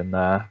hag in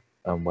there.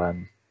 And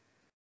when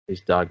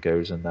his dad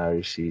goes in there,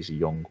 he sees a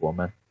young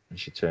woman, and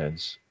she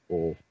turns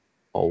all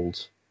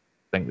old.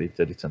 I think they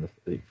did it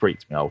it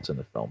freaked me out in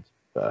the film, to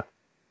be fair.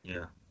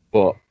 Yeah.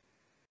 But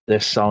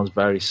this sounds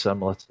very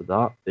similar to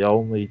that. The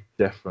only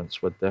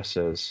difference with this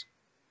is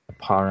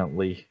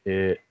apparently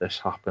this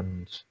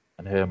happened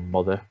and her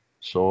mother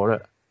saw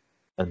it,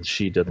 and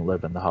she didn't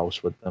live in the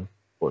house with them,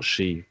 but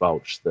she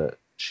vouched that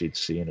she'd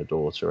seen a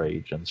daughter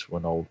age into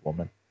an old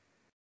woman.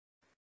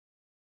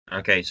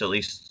 Okay, so at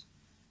least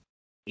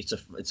it's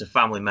a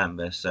family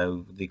member,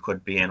 so they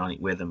could be in on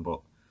it with them, but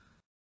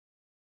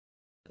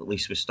at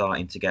least we're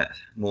starting to get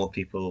more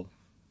people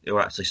who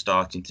are actually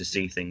starting to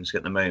see things.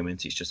 At the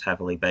moment, it's just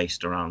heavily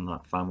based around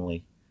that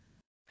family.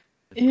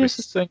 Here's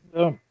the thing,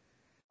 though.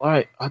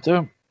 Like,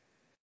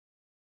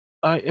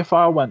 if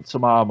I went to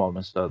my mum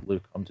and said,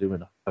 "Look, I'm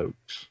doing a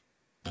hoax.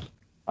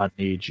 I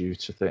need you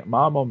to think,"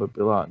 my mum would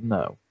be like,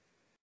 "No,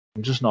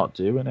 I'm just not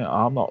doing it.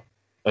 I'm not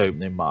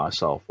opening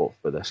myself up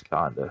for this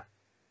kind of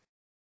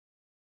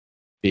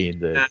being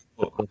the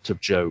butt of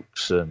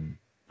jokes and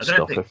stuff." I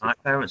don't think my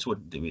parents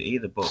wouldn't do it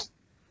either, but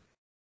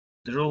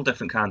there are all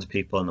different kinds of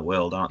people in the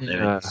world, aren't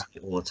there? Yeah.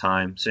 All the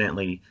time.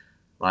 Certainly,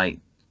 like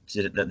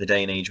the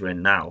day and age we're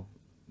in now,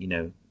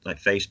 like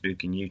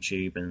Facebook and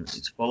YouTube, and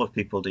it's full of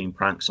people doing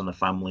pranks on the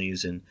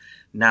families, and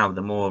now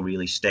the more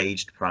really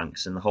staged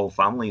pranks, and the whole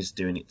family's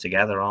doing it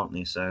together, aren't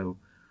they? So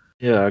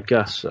yeah, I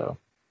guess so.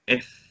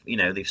 If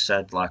they've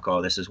said like,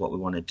 "Oh, this is what we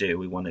want to do.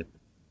 We're going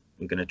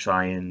to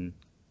try and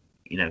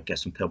get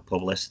some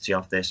publicity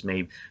off this."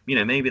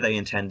 Maybe they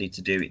intended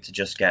to do it to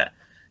just get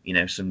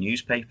some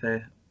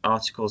newspaper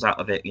articles out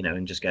of it,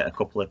 and just get a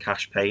couple of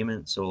cash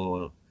payments,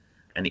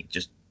 and it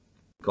just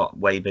got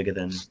way bigger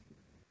than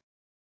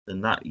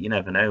that. You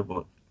never know,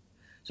 but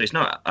so it's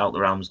not out the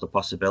realms of the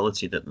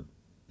possibility that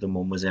the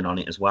mum was in on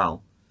it as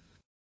well.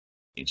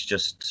 It's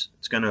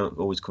going to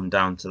always come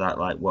down to that,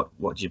 like what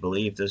do you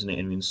believe, doesn't it?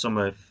 I mean, some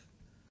of,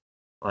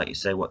 like you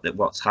say,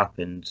 what's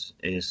happened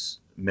is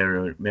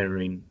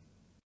mirroring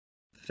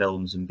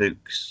films and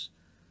books,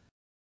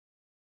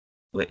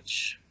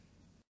 which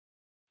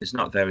is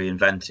not very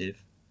inventive.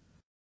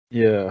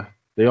 Yeah,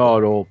 they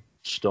are all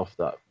stuff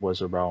that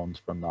was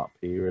around from that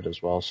period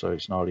as well, so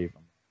it's not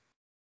even,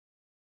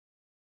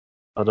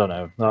 I don't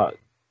know, that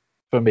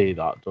for me,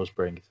 that does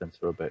bring it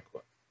into a bit.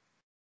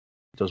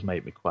 It does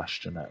make me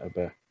question it a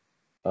bit.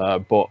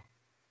 But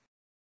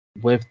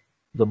with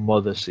the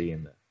mother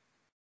scene,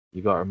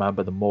 you got to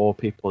remember the more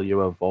people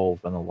you involve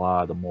in a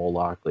lie, the more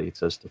likely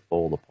it is to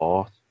fall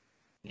apart.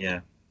 Yeah.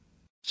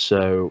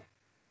 So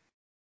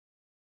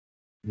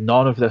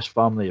none of this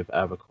family have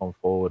ever come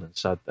forward and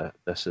said that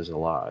this is a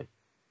lie.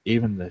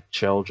 Even the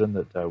children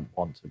that don't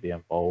want to be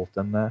involved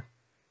in there,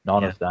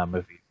 none of them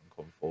have even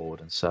come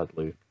forward and said,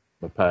 "Luke,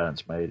 my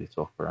parents made it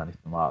up," or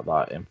anything like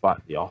that. In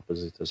fact, the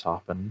opposite has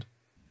happened.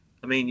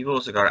 I mean, you've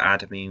also got to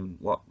add, I mean,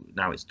 what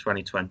now it's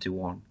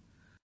 2021.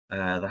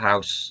 The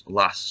house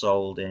last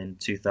sold in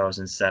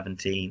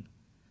 2017,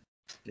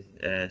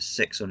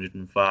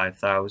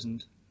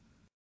 605,000.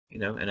 You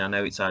know, and I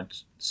know it's had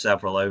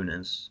several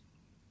owners.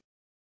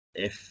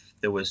 If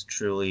there was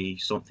truly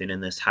something in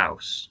this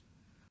house,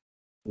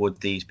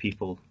 would these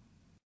people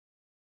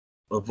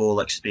have all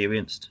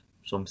experienced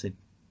something?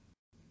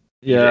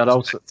 Yeah,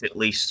 at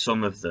least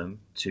some of them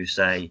to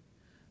say,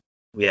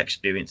 we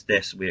experienced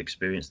this, we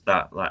experienced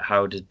that. Like,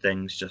 how did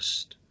things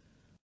just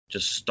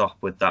stop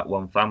with that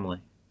one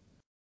family?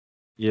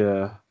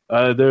 Yeah,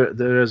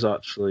 there is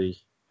actually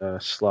a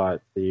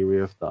slight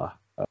theory of that.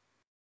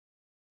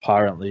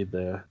 Apparently,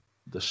 the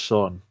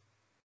son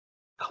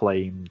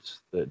claimed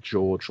that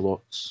George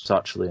Lutz is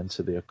actually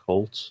into the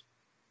occult,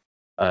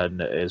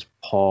 and it is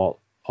part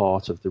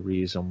of the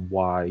reason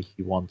why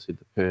he wanted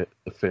the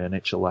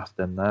furniture left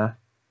in there,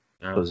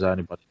 because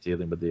anybody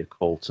dealing with the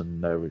occult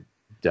and know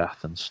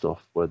death and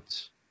stuff would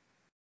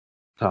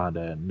kind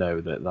of know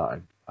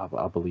that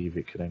I believe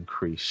it could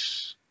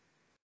increase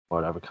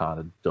whatever kind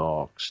of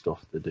dark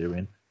stuff they're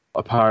doing.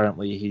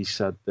 Apparently, he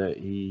said that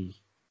he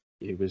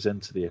was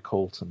into the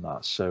occult and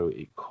that, so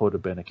it could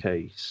have been a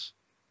case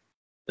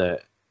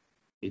that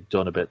he'd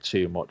done a bit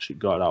too much, it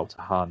got out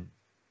of hand.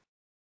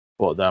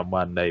 But then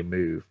when they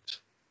moved,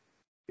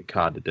 it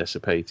kind of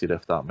dissipated,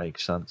 if that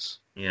makes sense.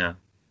 Yeah.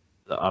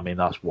 I mean,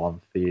 that's one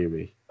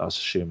theory. That's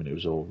assuming it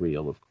was all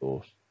real, of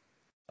course.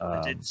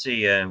 I did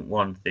see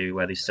one theory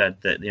where they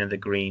said that the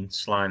green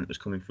slime that was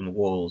coming from the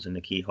walls in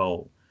the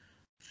keyhole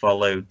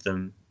followed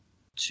them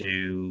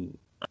to,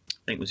 I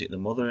think, was it the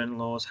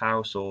mother-in-law's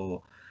house,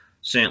 or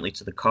certainly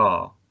to the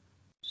car.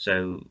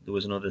 So there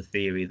was another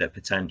theory that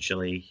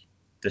potentially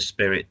the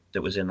spirit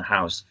that was in the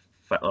house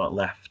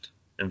left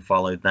and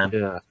followed them.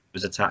 Yeah. It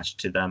was attached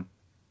to them.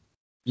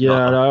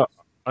 Yeah,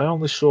 I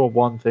only saw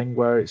one thing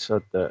where it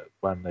said that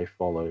when they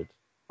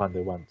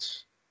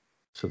went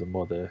to the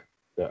mother,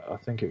 that I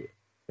think it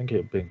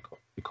had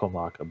become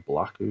like a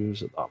black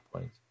ooze at that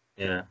point.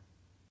 Yeah.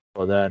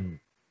 But then,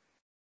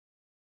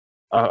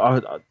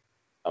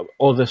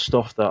 other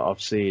stuff that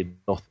I've seen,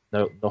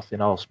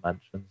 nothing else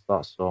mentions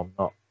that, so I'm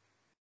not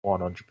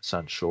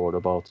 100% sure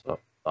about it.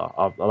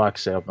 Like I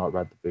say, I've not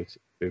read the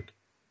book.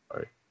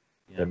 Sorry.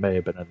 Yeah. It may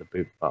have been in the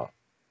book that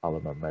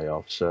Alan may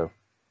have, so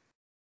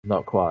I'm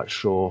not quite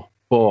sure.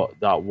 But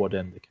that would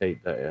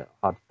indicate that it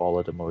had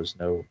followed him, was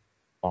no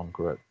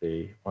longer at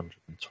the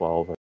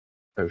 112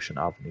 Ocean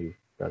Avenue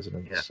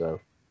residence. Yeah.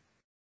 So,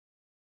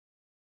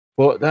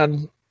 but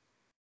then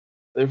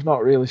they've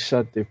not really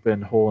said they've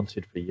been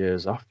haunted for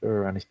years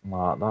after or anything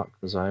like that,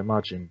 because I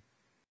imagine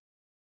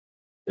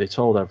they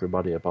told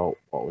everybody about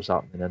what was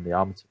happening in the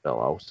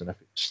Amityville house, and if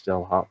it was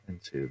still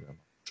happening to them, I'm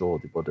sure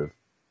they would have,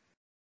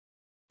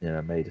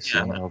 made a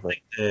scene of it.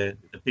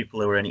 The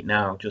people who are in it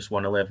now just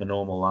want to live a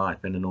normal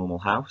life in a normal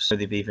house. So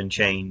they've even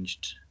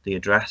changed the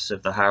address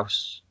of the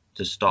house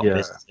to stop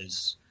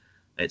visitors.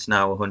 It's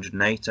now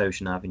 108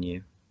 Ocean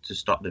Avenue, to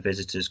stop the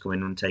visitors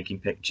coming and taking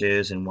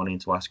pictures and wanting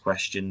to ask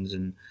questions.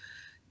 And,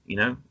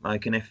 and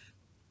if,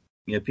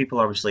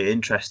 people are obviously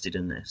interested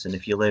in this, and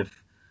if you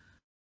live,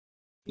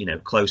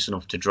 close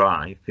enough to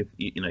drive,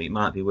 it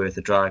might be worth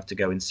a drive to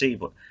go and see.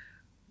 But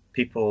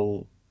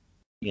people,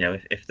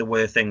 if there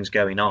were things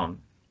going on,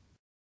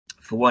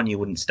 for one, you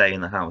wouldn't stay in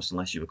the house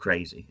unless you were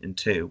crazy, and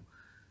two,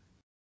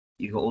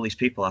 you've got all these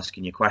people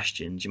asking you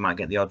questions. You might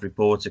get the odd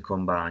reporter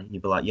come by, and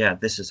you'd be like, "Yeah,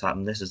 this has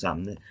happened, but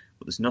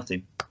there's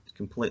nothing. It's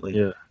completely."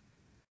 Yeah.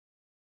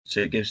 So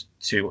it gives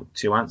two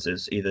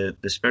answers: either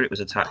the spirit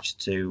was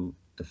attached to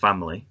the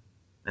family,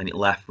 and it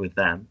left with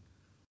them,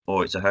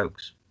 or it's a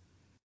hoax.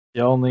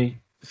 The only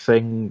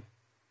thing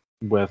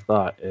with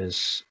that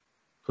is,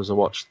 because I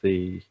watched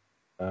the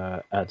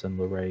Ed and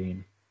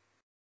Lorraine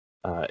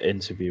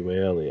interview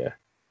earlier,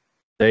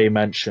 they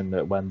mentioned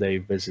that when they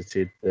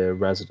visited the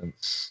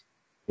residents,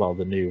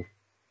 the new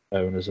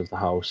owners of the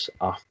house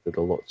after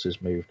the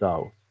Lutzes moved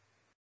out,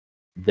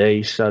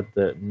 they said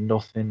that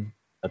nothing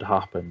had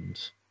happened.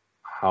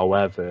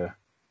 However,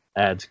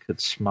 Ed could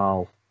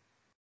smell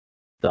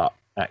that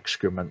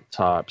excrement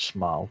type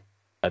smell,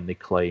 and they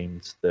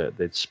claimed that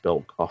they'd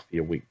spilled coffee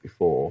a week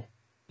before.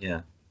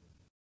 Yeah.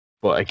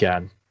 But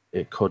again,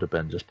 it could have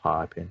been just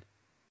piping.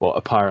 But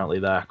apparently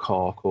their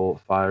car caught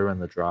fire in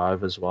the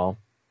drive as well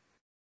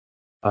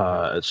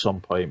at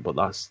some point, but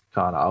that's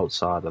kind of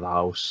outside of the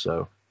house,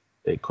 so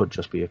it could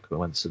just be a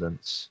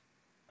coincidence.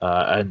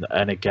 And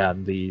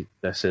again,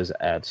 this is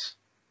Ed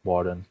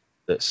Warren,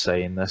 that's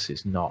saying this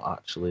is not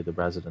actually the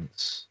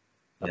residents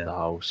of Yeah. the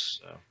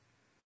house.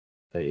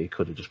 So he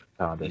could have just been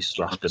kind of He's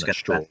grasping just at going to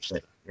straws.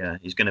 benefit. Yeah,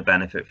 he's going to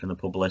benefit from the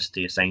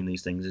publicity of saying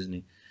these things, isn't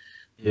he?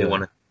 Yeah. You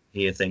want to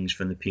hear things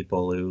from the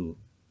people who,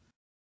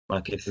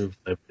 like, if Who've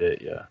lived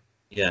it,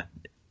 yeah,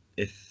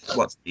 if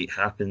what's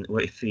happened,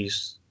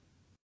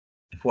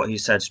 if what he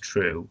said's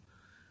true,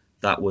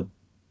 that would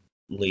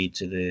lead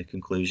to the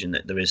conclusion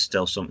that there is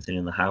still something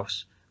in the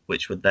house,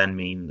 which would then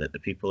mean that the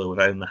people who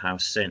have owned the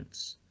house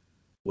since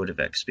would have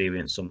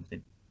experienced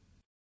something.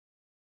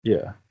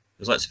 Yeah.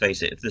 Because let's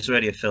face it, if there's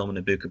already a film and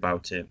a book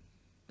about it,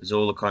 there's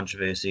all the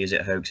controversy: is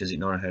it a hoax? Is it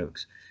not a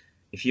hoax?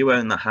 If you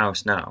own that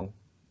house now,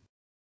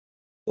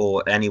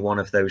 or any one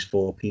of those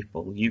 4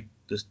 people,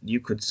 you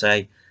could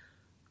say,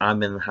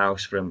 "I'm in the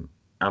house from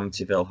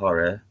Amityville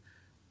Horror.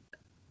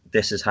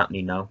 This is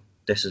happening now.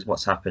 This is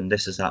what's happened.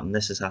 This has happened.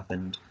 This has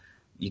happened."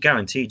 You're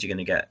guaranteed you're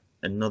going to get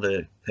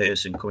another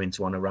person coming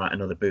to want to write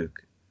another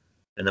book,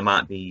 and there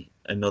might be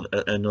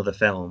another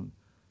film,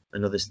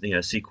 another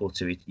sequel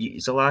to it.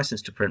 It's a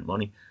license to print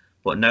money,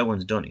 but no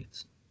one's done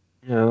it.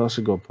 Yeah, that's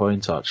a good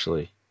point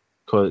actually.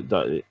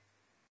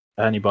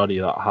 Anybody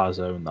that has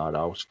owned that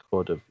house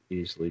could have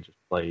easily just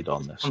played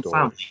on this One story.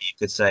 family, you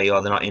could say,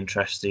 "Oh, they're not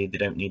interested. They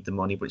don't need the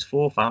money," but it's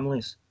 4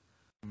 families.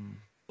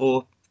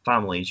 4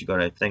 families. You got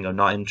to think are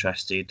not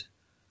interested.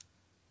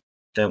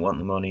 Don't want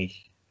the money.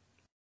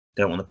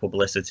 Don't want the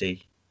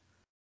publicity.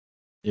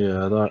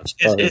 Yeah,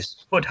 It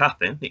could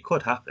happen. It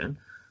could happen,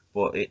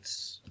 but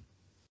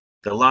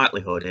the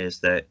likelihood is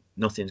that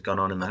nothing's gone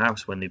on in the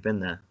house when they've been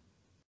there.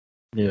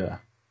 Yeah,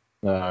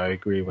 no, I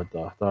agree with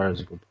that. That is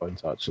a good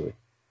point actually.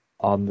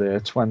 On the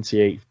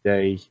 28th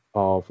day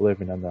of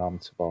living in the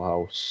Amityville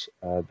house,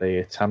 they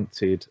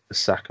attempted a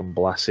second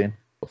blessing,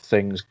 but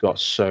things got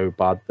so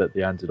bad that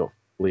they ended up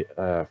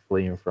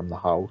fleeing from the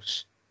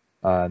house,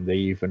 and they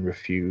even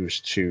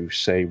refused to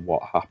say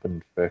what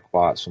happened for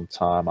quite some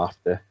time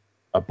after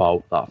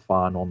about that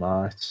final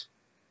night.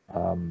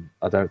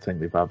 I don't think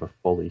they've ever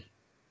fully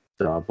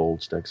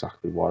divulged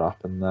exactly what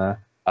happened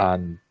there,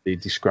 and they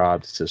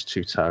described it as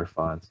too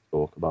terrifying to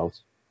talk about.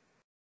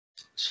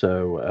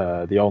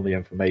 So the only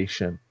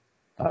information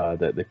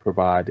that they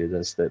provided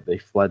is that they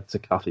fled to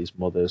Kathy's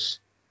mother's,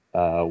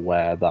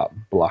 where that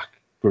black,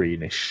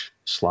 greenish,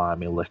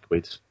 slimy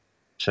liquid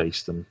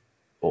chased them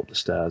up the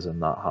stairs in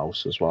that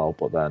house as well.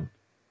 But then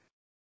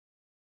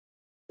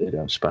they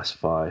don't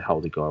specify how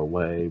they got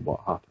away,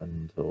 what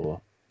happened,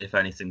 or if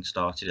anything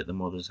started at the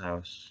mother's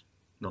house.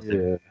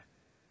 Nothing. Yeah.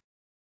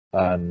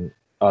 And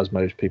as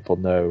most people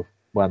know,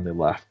 when they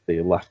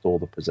left all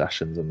the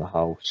possessions in the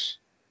house,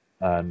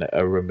 and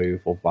a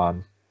removal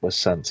van was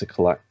sent to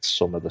collect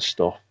some of the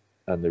stuff,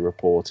 and they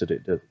reported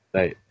it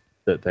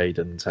that they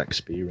didn't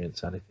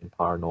experience anything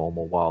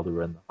paranormal while they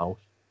were in the house.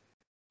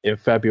 In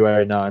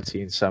February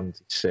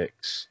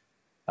 1976,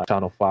 a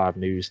Channel 5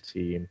 news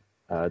team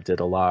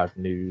did a live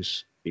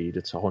news feed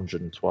at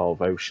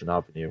 112 Ocean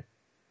Avenue.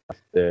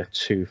 The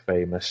 2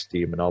 famous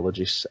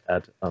demonologists,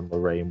 Ed and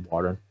Lorraine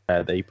Warren,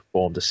 they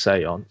performed a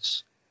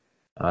seance.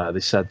 They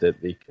said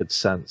that they could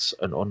sense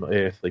an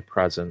unearthly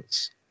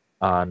presence,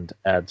 and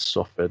Ed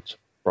suffered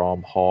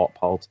from heart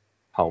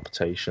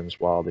palpitations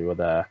while they were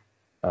there,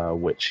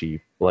 which he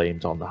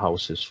blamed on the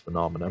house's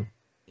phenomenon.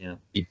 Yeah.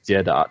 He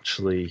did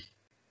actually,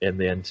 in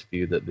the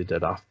interview that they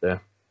did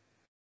after,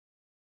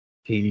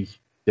 he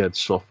did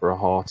suffer a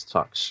heart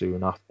attack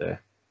soon after,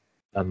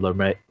 and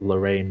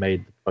Lorraine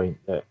made the point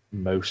that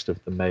most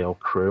of the male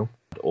crew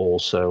had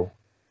also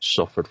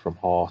suffered from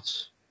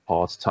heart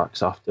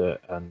attacks after,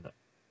 and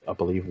I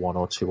believe 1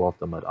 or 2 of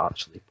them had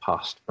actually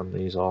passed from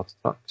these heart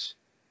attacks.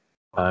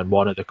 And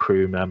one of the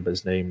crew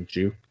members, named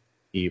Duke,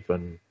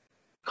 even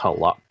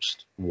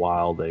collapsed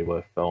while they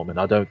were filming.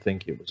 I don't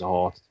think it was a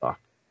heart attack,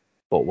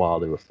 but while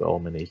they were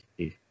filming,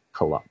 he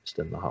collapsed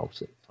in the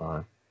house at the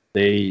time.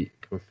 They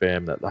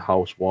confirmed that the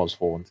house was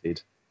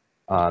haunted,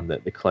 and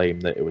that they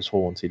claim that it was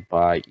haunted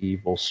by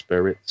evil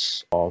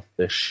spirits of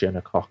the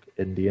Shinnecock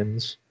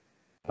Indians,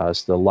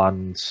 as the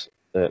land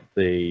that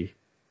the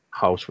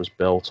house was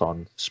built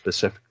on,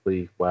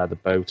 specifically where the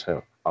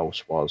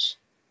boathouse was,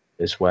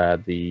 is where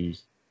the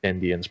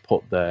Indians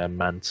put their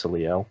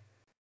mentally ill.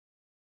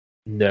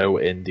 No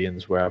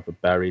Indians were ever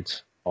buried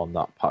on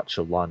that patch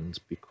of land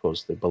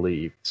because they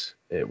believed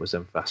it was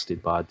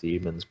infested by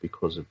demons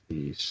because of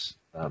these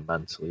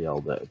mentally ill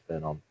that had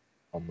been on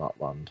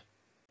that land.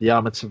 The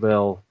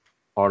Amityville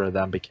Horror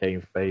then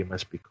became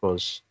famous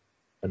because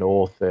an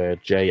author,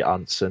 Jay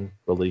Anson,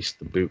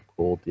 released a book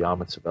called The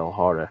Amityville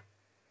Horror,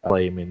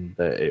 claiming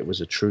that it was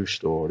a true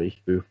story.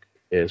 The book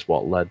is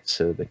what led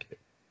to the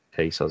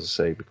case, as I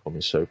say,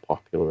 becoming so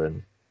popular,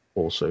 and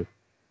also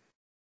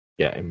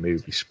getting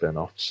movie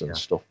spin-offs and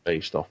stuff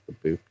based off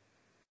the book.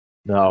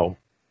 Now,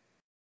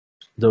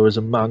 there was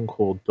a man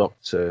called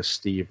Dr.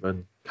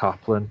 Stephen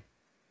Kaplan,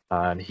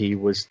 and he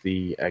was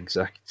the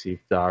executive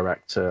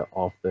director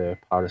of the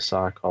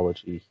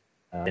Parapsychology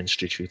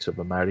Institute of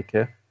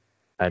America,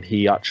 and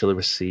he actually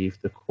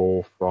received a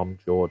call from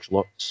George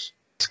Lutz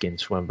asking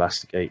to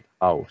investigate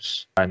the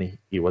house. And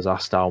he was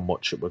asked how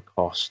much it would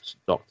cost.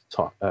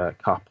 Dr.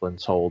 Kaplan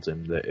told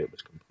him that it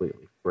was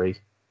completely free.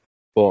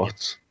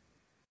 But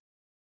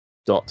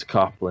Dr.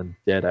 Kaplan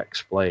did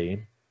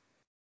explain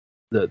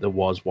that there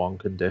was one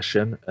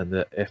condition, and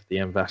that if the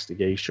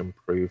investigation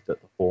proved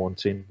that the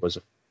haunting was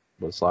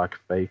like a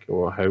fake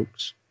or a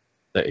hoax,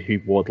 that he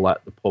would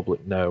let the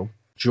public know.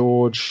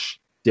 George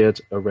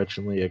did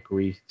originally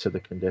agree to the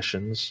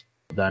conditions,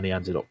 but then he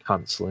ended up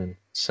cancelling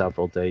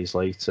several days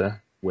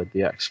later with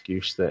the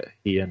excuse that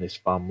he and his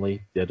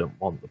family didn't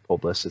want the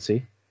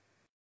publicity,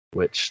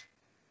 which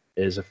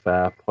is a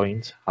fair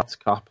point. Hat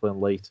Kaplan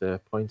later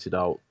pointed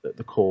out that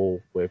the call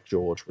with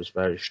George was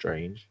very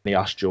strange. He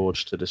asked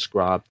George to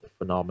describe the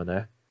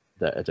phenomena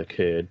that had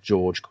occurred.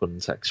 George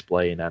couldn't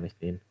explain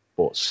anything,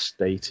 but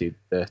stated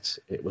that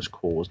it was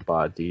caused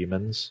by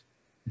demons.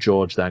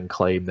 George then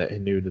claimed that he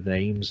knew the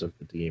names of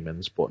the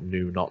demons, but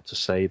knew not to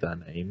say their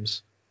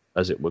names,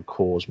 as it would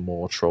cause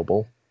more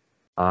trouble.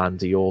 And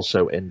he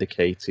also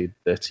indicated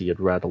that he had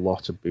read a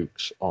lot of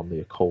books on the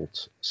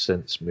occult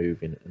since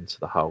moving into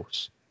the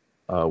house,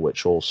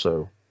 which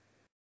also,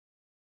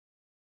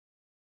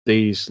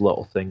 these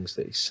little things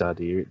that he said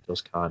here, it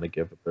does kind of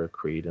give a bit of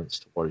credence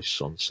to what his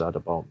son said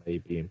about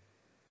maybe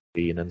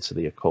being into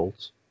the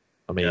occult.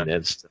 I mean,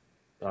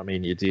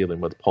 you're dealing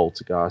with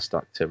poltergeist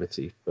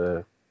activity.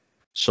 For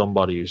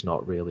somebody who's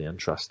not really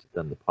interested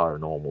in the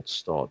paranormal to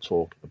start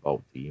talking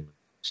about demons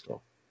and stuff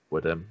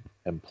would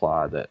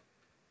imply that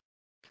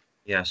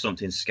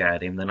something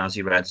scared him. Then as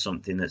he read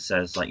something that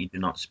says like you do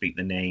not speak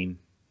the name,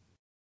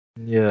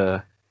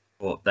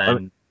 but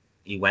then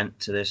he went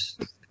to this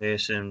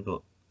person.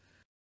 But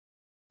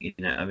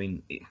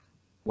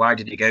why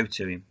did he go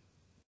to him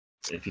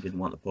if he didn't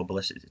want the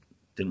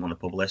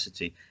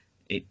publicity?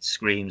 It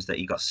screams that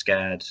he got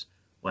scared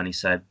when he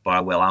said, "But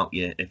I will out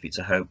you if it's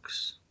a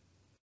hoax."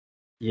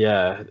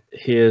 Yeah,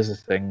 here's the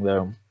thing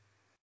though.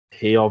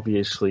 He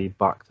obviously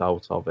backed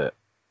out of it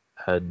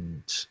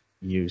and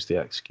used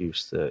the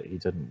excuse that he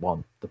didn't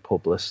want the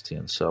publicity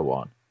and so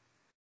on.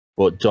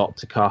 But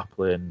Dr.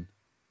 Kaplan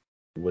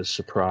was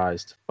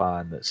surprised to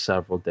find that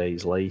several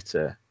days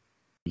later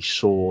he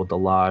saw the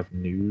live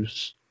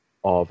news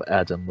of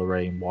Ed and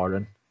Lorraine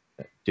Warren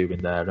doing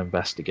their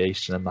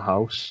investigation in the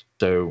house.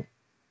 So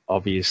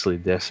obviously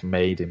this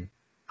made him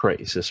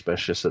pretty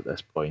suspicious at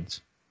this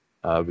point.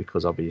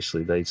 Because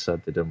obviously they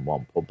said they didn't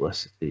want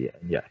publicity,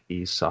 and yet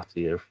he sat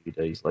here a few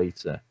days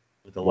later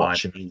with the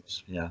watching live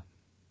news,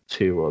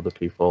 two other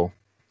people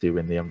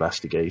doing the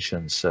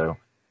investigation. So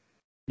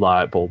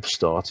light bulbs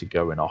started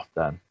going off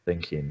then,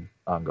 thinking,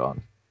 hang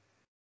on.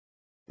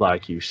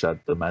 Like you said,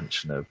 the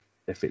mention of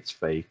if it's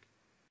fake,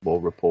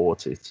 we'll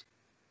report it.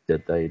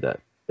 Did they that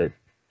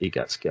he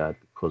gets scared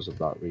because of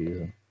that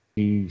reason?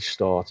 He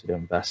started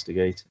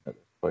investigating at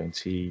this point.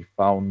 He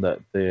found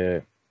that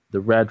the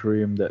red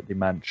room that they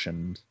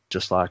mentioned,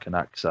 just like an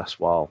access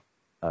wall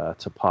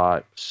to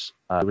pipes,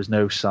 there was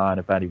no sign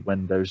of any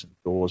windows and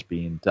doors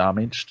being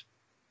damaged.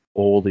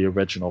 All the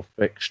original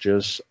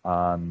fixtures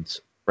and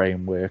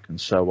framework and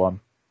so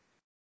on,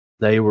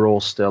 they were all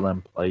still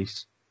in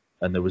place,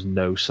 and there was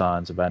no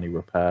signs of any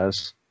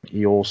repairs.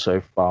 He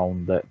also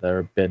found that there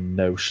had been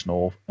no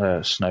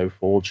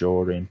snowfall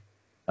during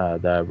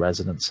their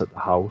residence at the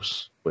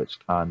house, which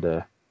kind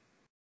of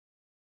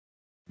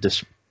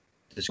gets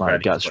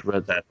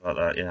rid about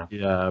that,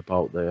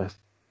 about the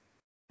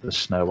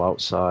snow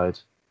outside,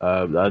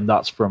 and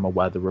that's from a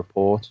weather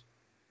report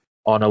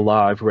on a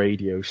live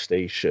radio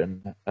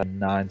station in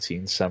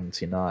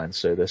 1979.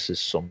 So this is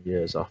some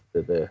years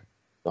after the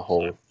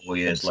whole. So 4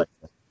 years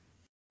later,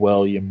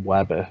 William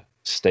Weber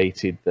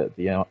stated that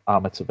the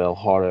Amityville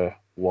Horror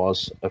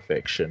was a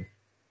fiction,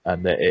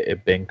 and that it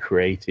had been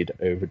created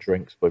over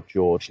drinks with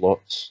George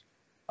Lutz,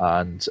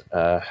 and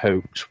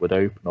hopes would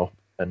open up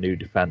a new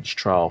defense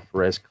trial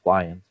for his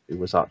client, who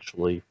was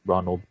actually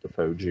Ronald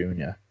Defoe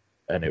Jr.,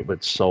 and it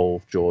would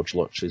solve George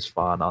Lutz's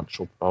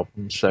financial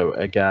problems. So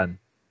again,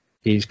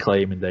 he's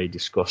claiming they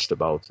discussed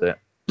about it.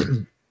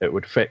 It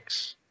would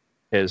fix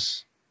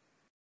his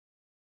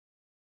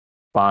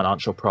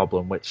financial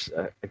problem, which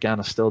again,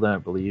 I still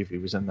don't believe he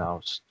was in the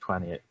house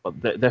 28.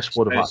 But this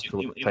would have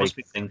actually. You must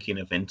be thinking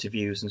of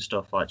interviews and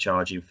stuff, like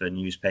charging for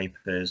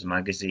newspapers,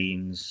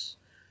 magazines,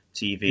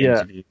 TV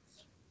interviews.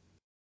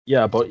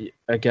 Yeah, but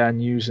again,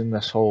 using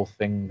this whole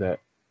thing that.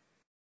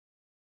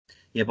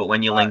 Yeah, but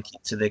when you link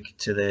it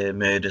to the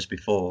murders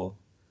before,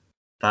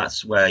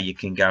 that's where you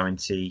can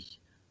guarantee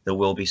there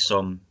will be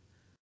some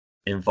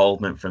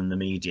involvement from the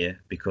media,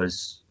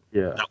 because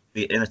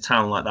in a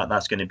town like that,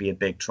 that's going to be a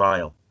big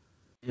trial.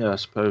 Yeah, I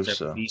suppose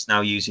so. He's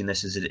now using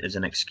this as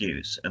an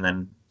excuse, and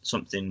then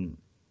something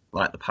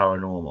like the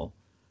paranormal.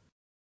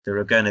 There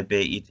are going to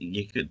be,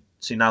 you could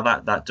see now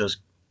that does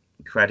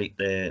credit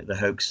the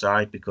hoax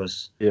side,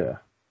 because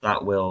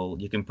that will,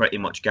 you can pretty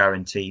much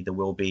guarantee there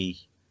will be,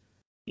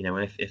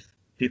 if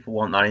people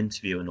want that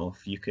interview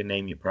enough, you can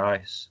name your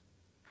price.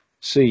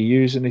 See,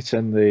 using it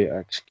in the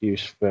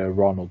excuse for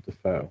Ronald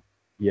Defoe,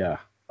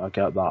 I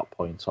get that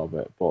point of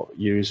it, but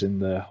using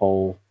the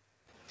whole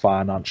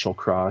financial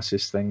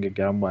crisis thing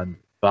again, when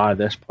by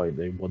this point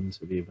they wouldn't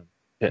have even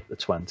hit the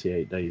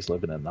 28 days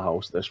living in the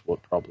house. This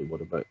probably would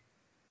have been.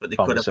 But they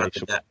could have had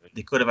the debt.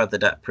 They could have had the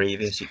debt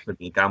previous. It could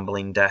be a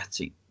gambling debt.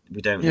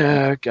 We don't.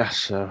 Yeah, I guess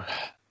so.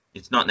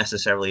 It's not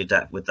necessarily a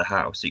debt with the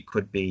house. It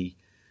could be,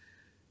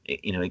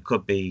 it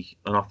could be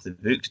an off the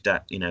books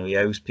debt. He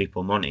owes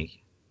people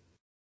money,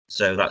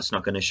 so that's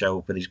not going to show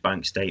up with his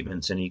bank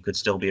statements, and he could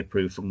still be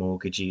approved for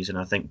mortgages. And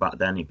I think back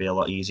then it'd be a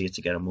lot easier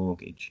to get a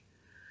mortgage.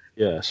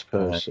 Yeah, I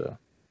suppose so.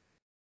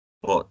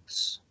 But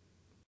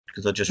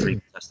because they'll just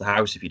repossess the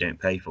house if you don't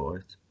pay for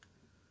it.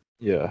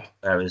 Yeah.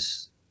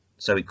 Whereas,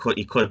 so he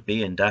could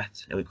be in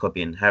debt. It could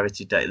be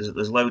inherited debt.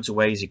 There's loads of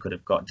ways he could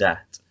have got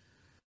debt.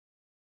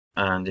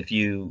 And if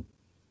you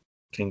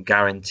can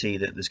guarantee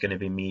that there's going to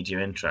be media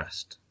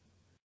interest,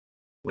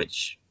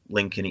 which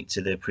linking it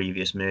to the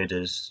previous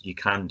murders you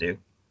can do,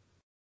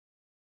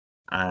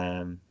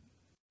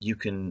 you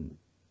can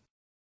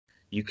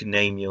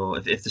name your,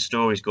 if the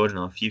story's good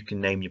enough, you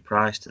can name your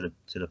price to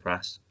the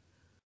press,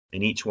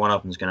 and each one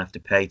of them is going to have to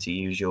pay to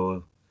use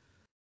your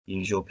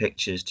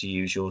pictures, to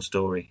use your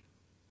story.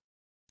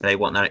 They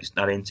want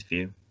that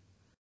interview,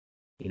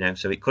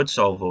 so it could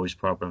solve all his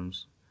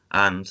problems,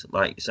 and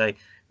like you say,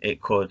 it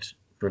could,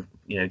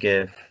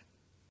 give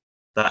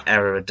that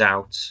error of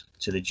doubt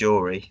to the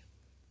jury,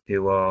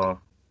 who are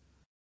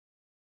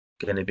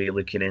going to be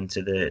looking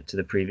into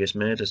the previous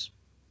murders.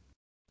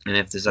 And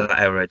if there's that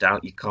error of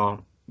doubt, you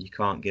can't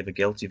give a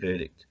guilty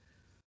verdict.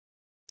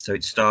 So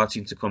it's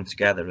starting to come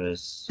together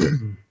as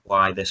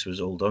why this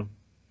was all done.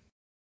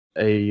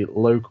 A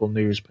local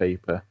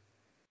newspaper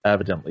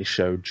evidently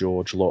showed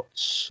George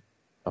Lutz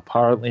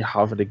apparently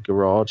having a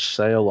garage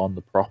sale on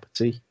the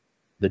property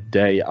the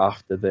day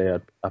after they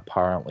had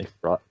apparently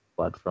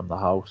fled from the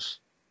house.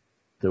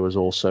 There was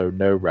also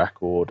no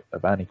record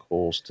of any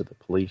calls to the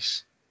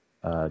police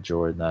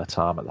during their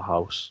time at the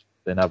house.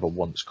 They never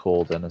once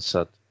called in and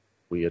said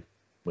weird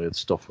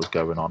stuff was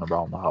going on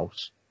around the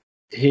house.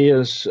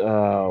 Here's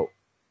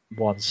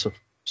one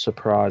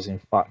surprising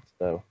fact,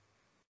 though.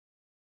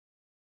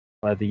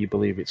 Whether you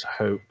believe it's a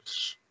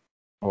hoax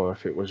or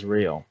if it was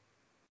real,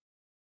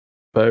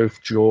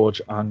 both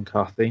George and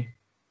Kathy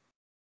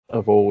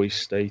have always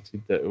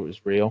stated that it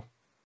was real,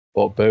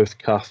 but both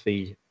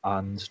Kathy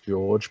and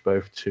George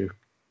both took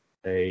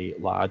a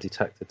lie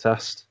detector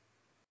test,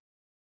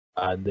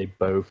 and they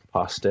both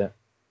passed it,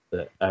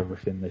 that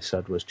everything they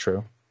said was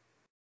true.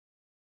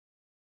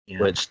 Yeah.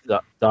 Which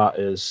that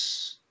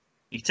is...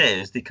 It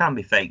is. They can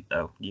be fake,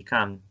 though. You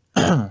can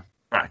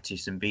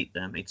practice and beat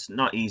them. It's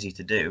not easy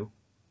to do.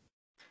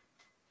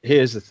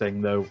 Here's the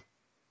thing, though.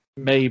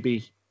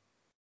 Maybe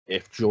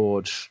if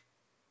George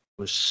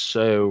was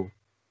so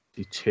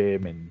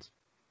determined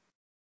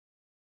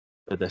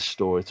for this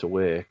story to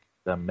work,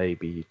 then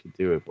maybe you could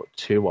do it. But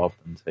two of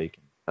them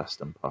taking the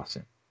test and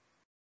passing.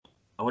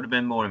 I would have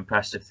been more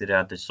impressed if they'd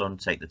had the son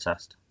take the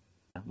test.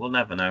 We'll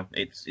never know.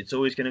 It's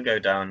always going to go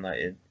down like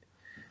it.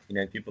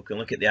 People can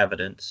look at the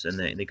evidence and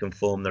they can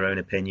form their own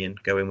opinion,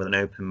 go in with an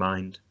open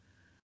mind.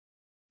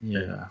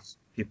 Yeah.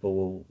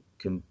 People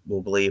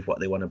will believe what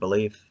they want to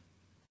believe.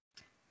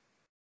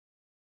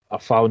 I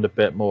found a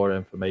bit more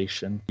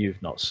information.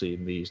 You've not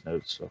seen these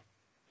notes, so I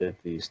did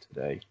these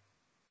today.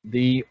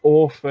 The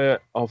author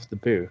of the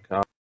book,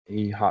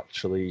 he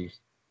actually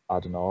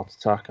had an heart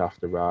attack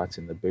after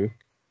writing the book.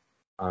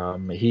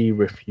 He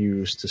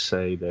refused to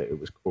say that it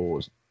was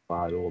caused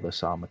by all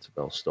this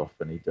Amityville stuff,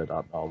 and he did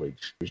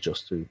acknowledge it was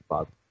just through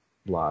bad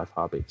life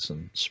habits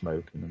and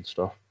smoking and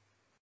stuff.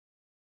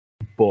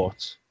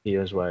 But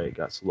here's where it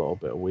gets a little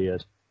bit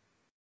weird.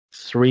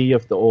 3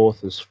 of the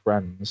author's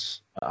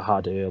friends that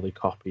had early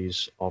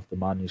copies of the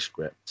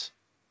manuscript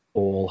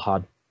all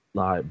had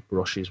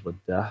brushes with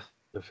death.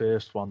 The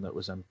first one that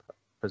was in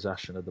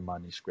possession of the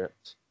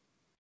manuscript,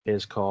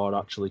 his car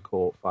actually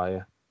caught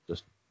fire,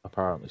 just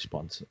apparently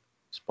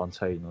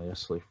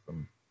spontaneously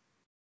from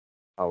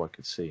how I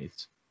could see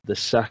it. The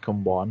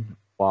second one,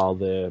 while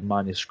the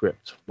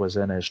manuscript was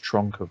in his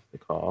trunk of the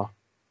car,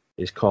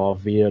 his car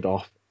veered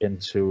off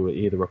into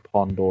either a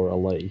pond or a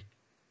lake,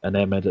 and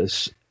him and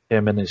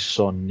his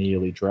son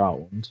nearly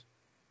drowned.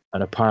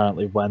 And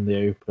apparently when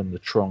they opened the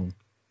trunk,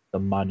 the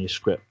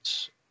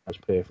manuscript was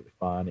perfectly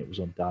fine, it was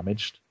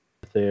undamaged.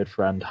 The third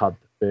friend had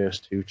the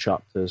first 2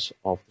 chapters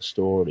of the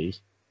story,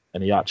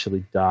 and he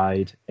actually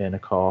died in a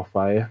car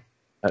fire.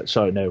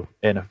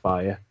 In a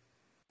fire.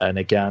 And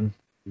again,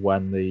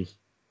 when they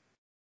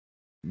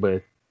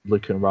were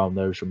looking around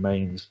those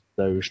remains,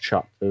 those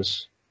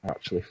chapters are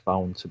actually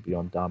found to be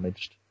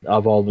undamaged.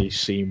 I've only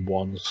seen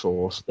one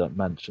source that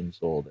mentions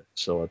all this,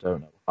 so I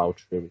don't know how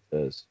true it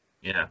is.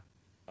 Yeah.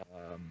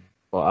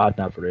 But I'd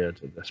never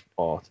heard of this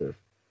part of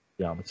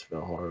the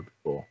Amityville Horror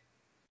before.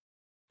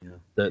 Yeah.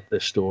 That the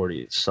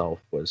story itself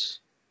was,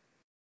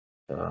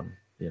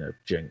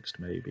 jinxed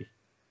maybe.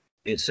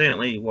 It's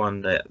certainly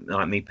one that,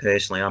 like me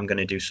personally, I'm going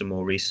to do some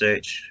more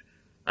research,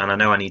 and I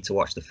know I need to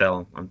watch the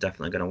film. I'm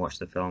definitely going to watch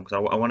the film because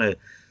I want to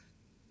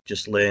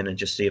just learn and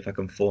just see if I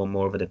can form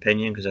more of an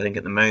opinion, because I think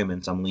at the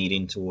moment I'm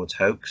leaning towards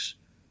hoax,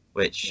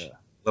 which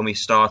when we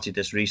started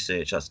this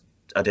research,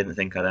 I didn't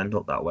think I'd end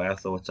up that way. I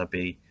thought I'd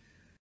be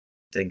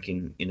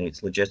thinking,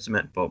 it's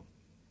legitimate, but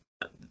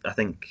I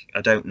think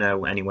I don't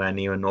know anywhere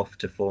near enough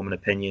to form an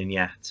opinion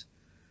yet.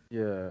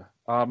 Yeah,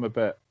 I'm a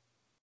bit.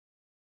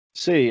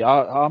 See,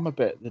 I'm a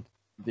bit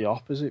the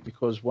opposite,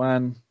 because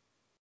when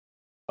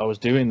I was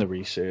doing the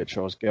research,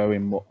 I was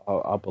going,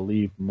 I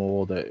believe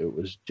more that it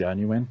was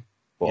genuine.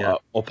 But Yeah.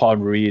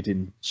 upon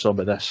reading some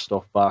of this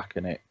stuff back,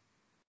 and it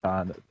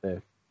kind of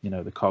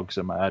the cogs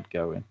in my head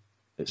going,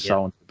 it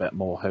sounds a bit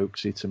more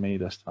hoaxy to me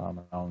this time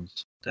around.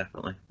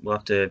 Definitely, we'll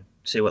have to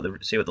see what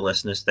the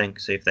listeners think,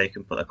 see if they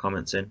can put their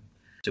comments in.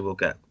 So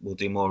we'll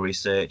do more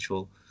research.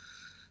 We'll,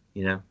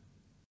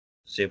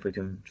 see if we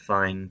can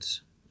find.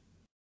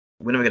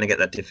 We're never going to get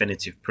that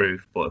definitive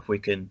proof, but if we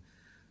can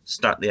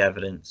stack the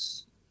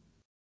evidence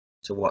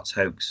to what's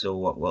hoax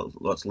or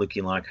what's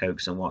looking like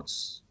hoax and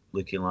what's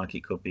looking like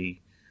it could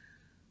be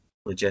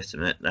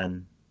legitimate,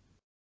 then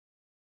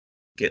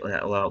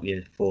that'll help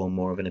you form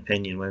more of an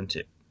opinion, won't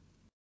it?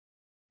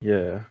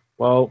 Yeah.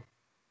 Well,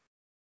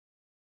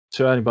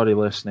 to anybody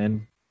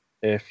listening,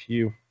 if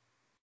you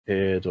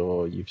heard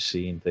or you've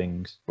seen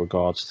things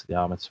regards to the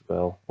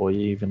Amityville, or you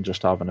even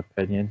just have an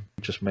opinion,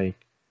 just make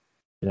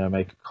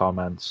a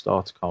comment,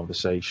 start a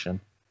conversation.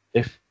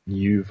 If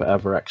you've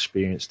ever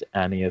experienced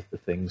any of the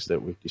things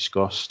that we've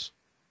discussed,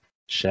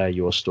 share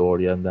your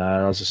story in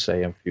there. As I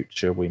say, in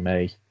future we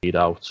may read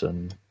out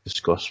and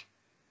discuss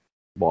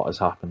what has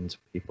happened to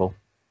people,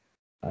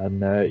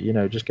 and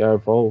just get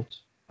involved.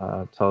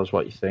 Tell us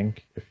what you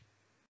think.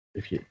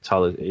 If you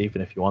tell us,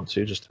 even if you want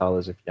to, just tell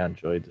us if you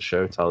enjoyed the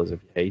show. Tell us if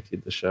you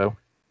hated the show.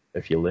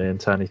 If you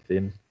learned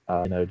anything,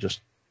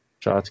 just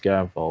try to get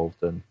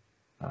involved, and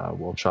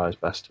we'll try as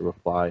best to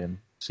reply and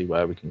see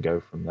where we can go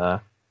from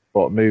there.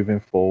 But moving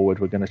forward,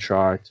 we're going to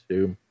try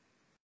to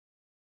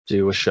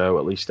do a show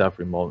at least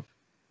every month.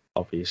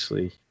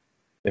 Obviously,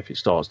 if it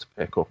starts to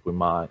pick up, we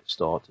might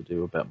start to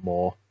do a bit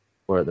more.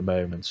 Where at the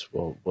moment,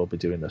 we'll be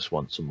doing this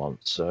once a month.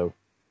 So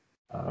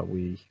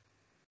we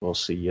will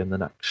see you in the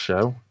next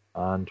show,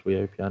 and we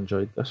hope you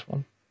enjoyed this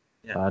one.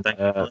 Yeah, thank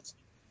you for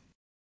listening.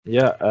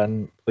 Yeah,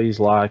 and please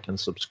like and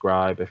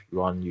subscribe if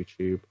you're on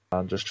YouTube,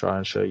 and just try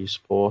and show your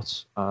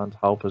support and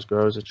help us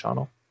grow as a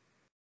channel.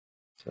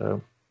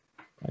 So,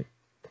 bye.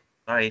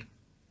 Bye.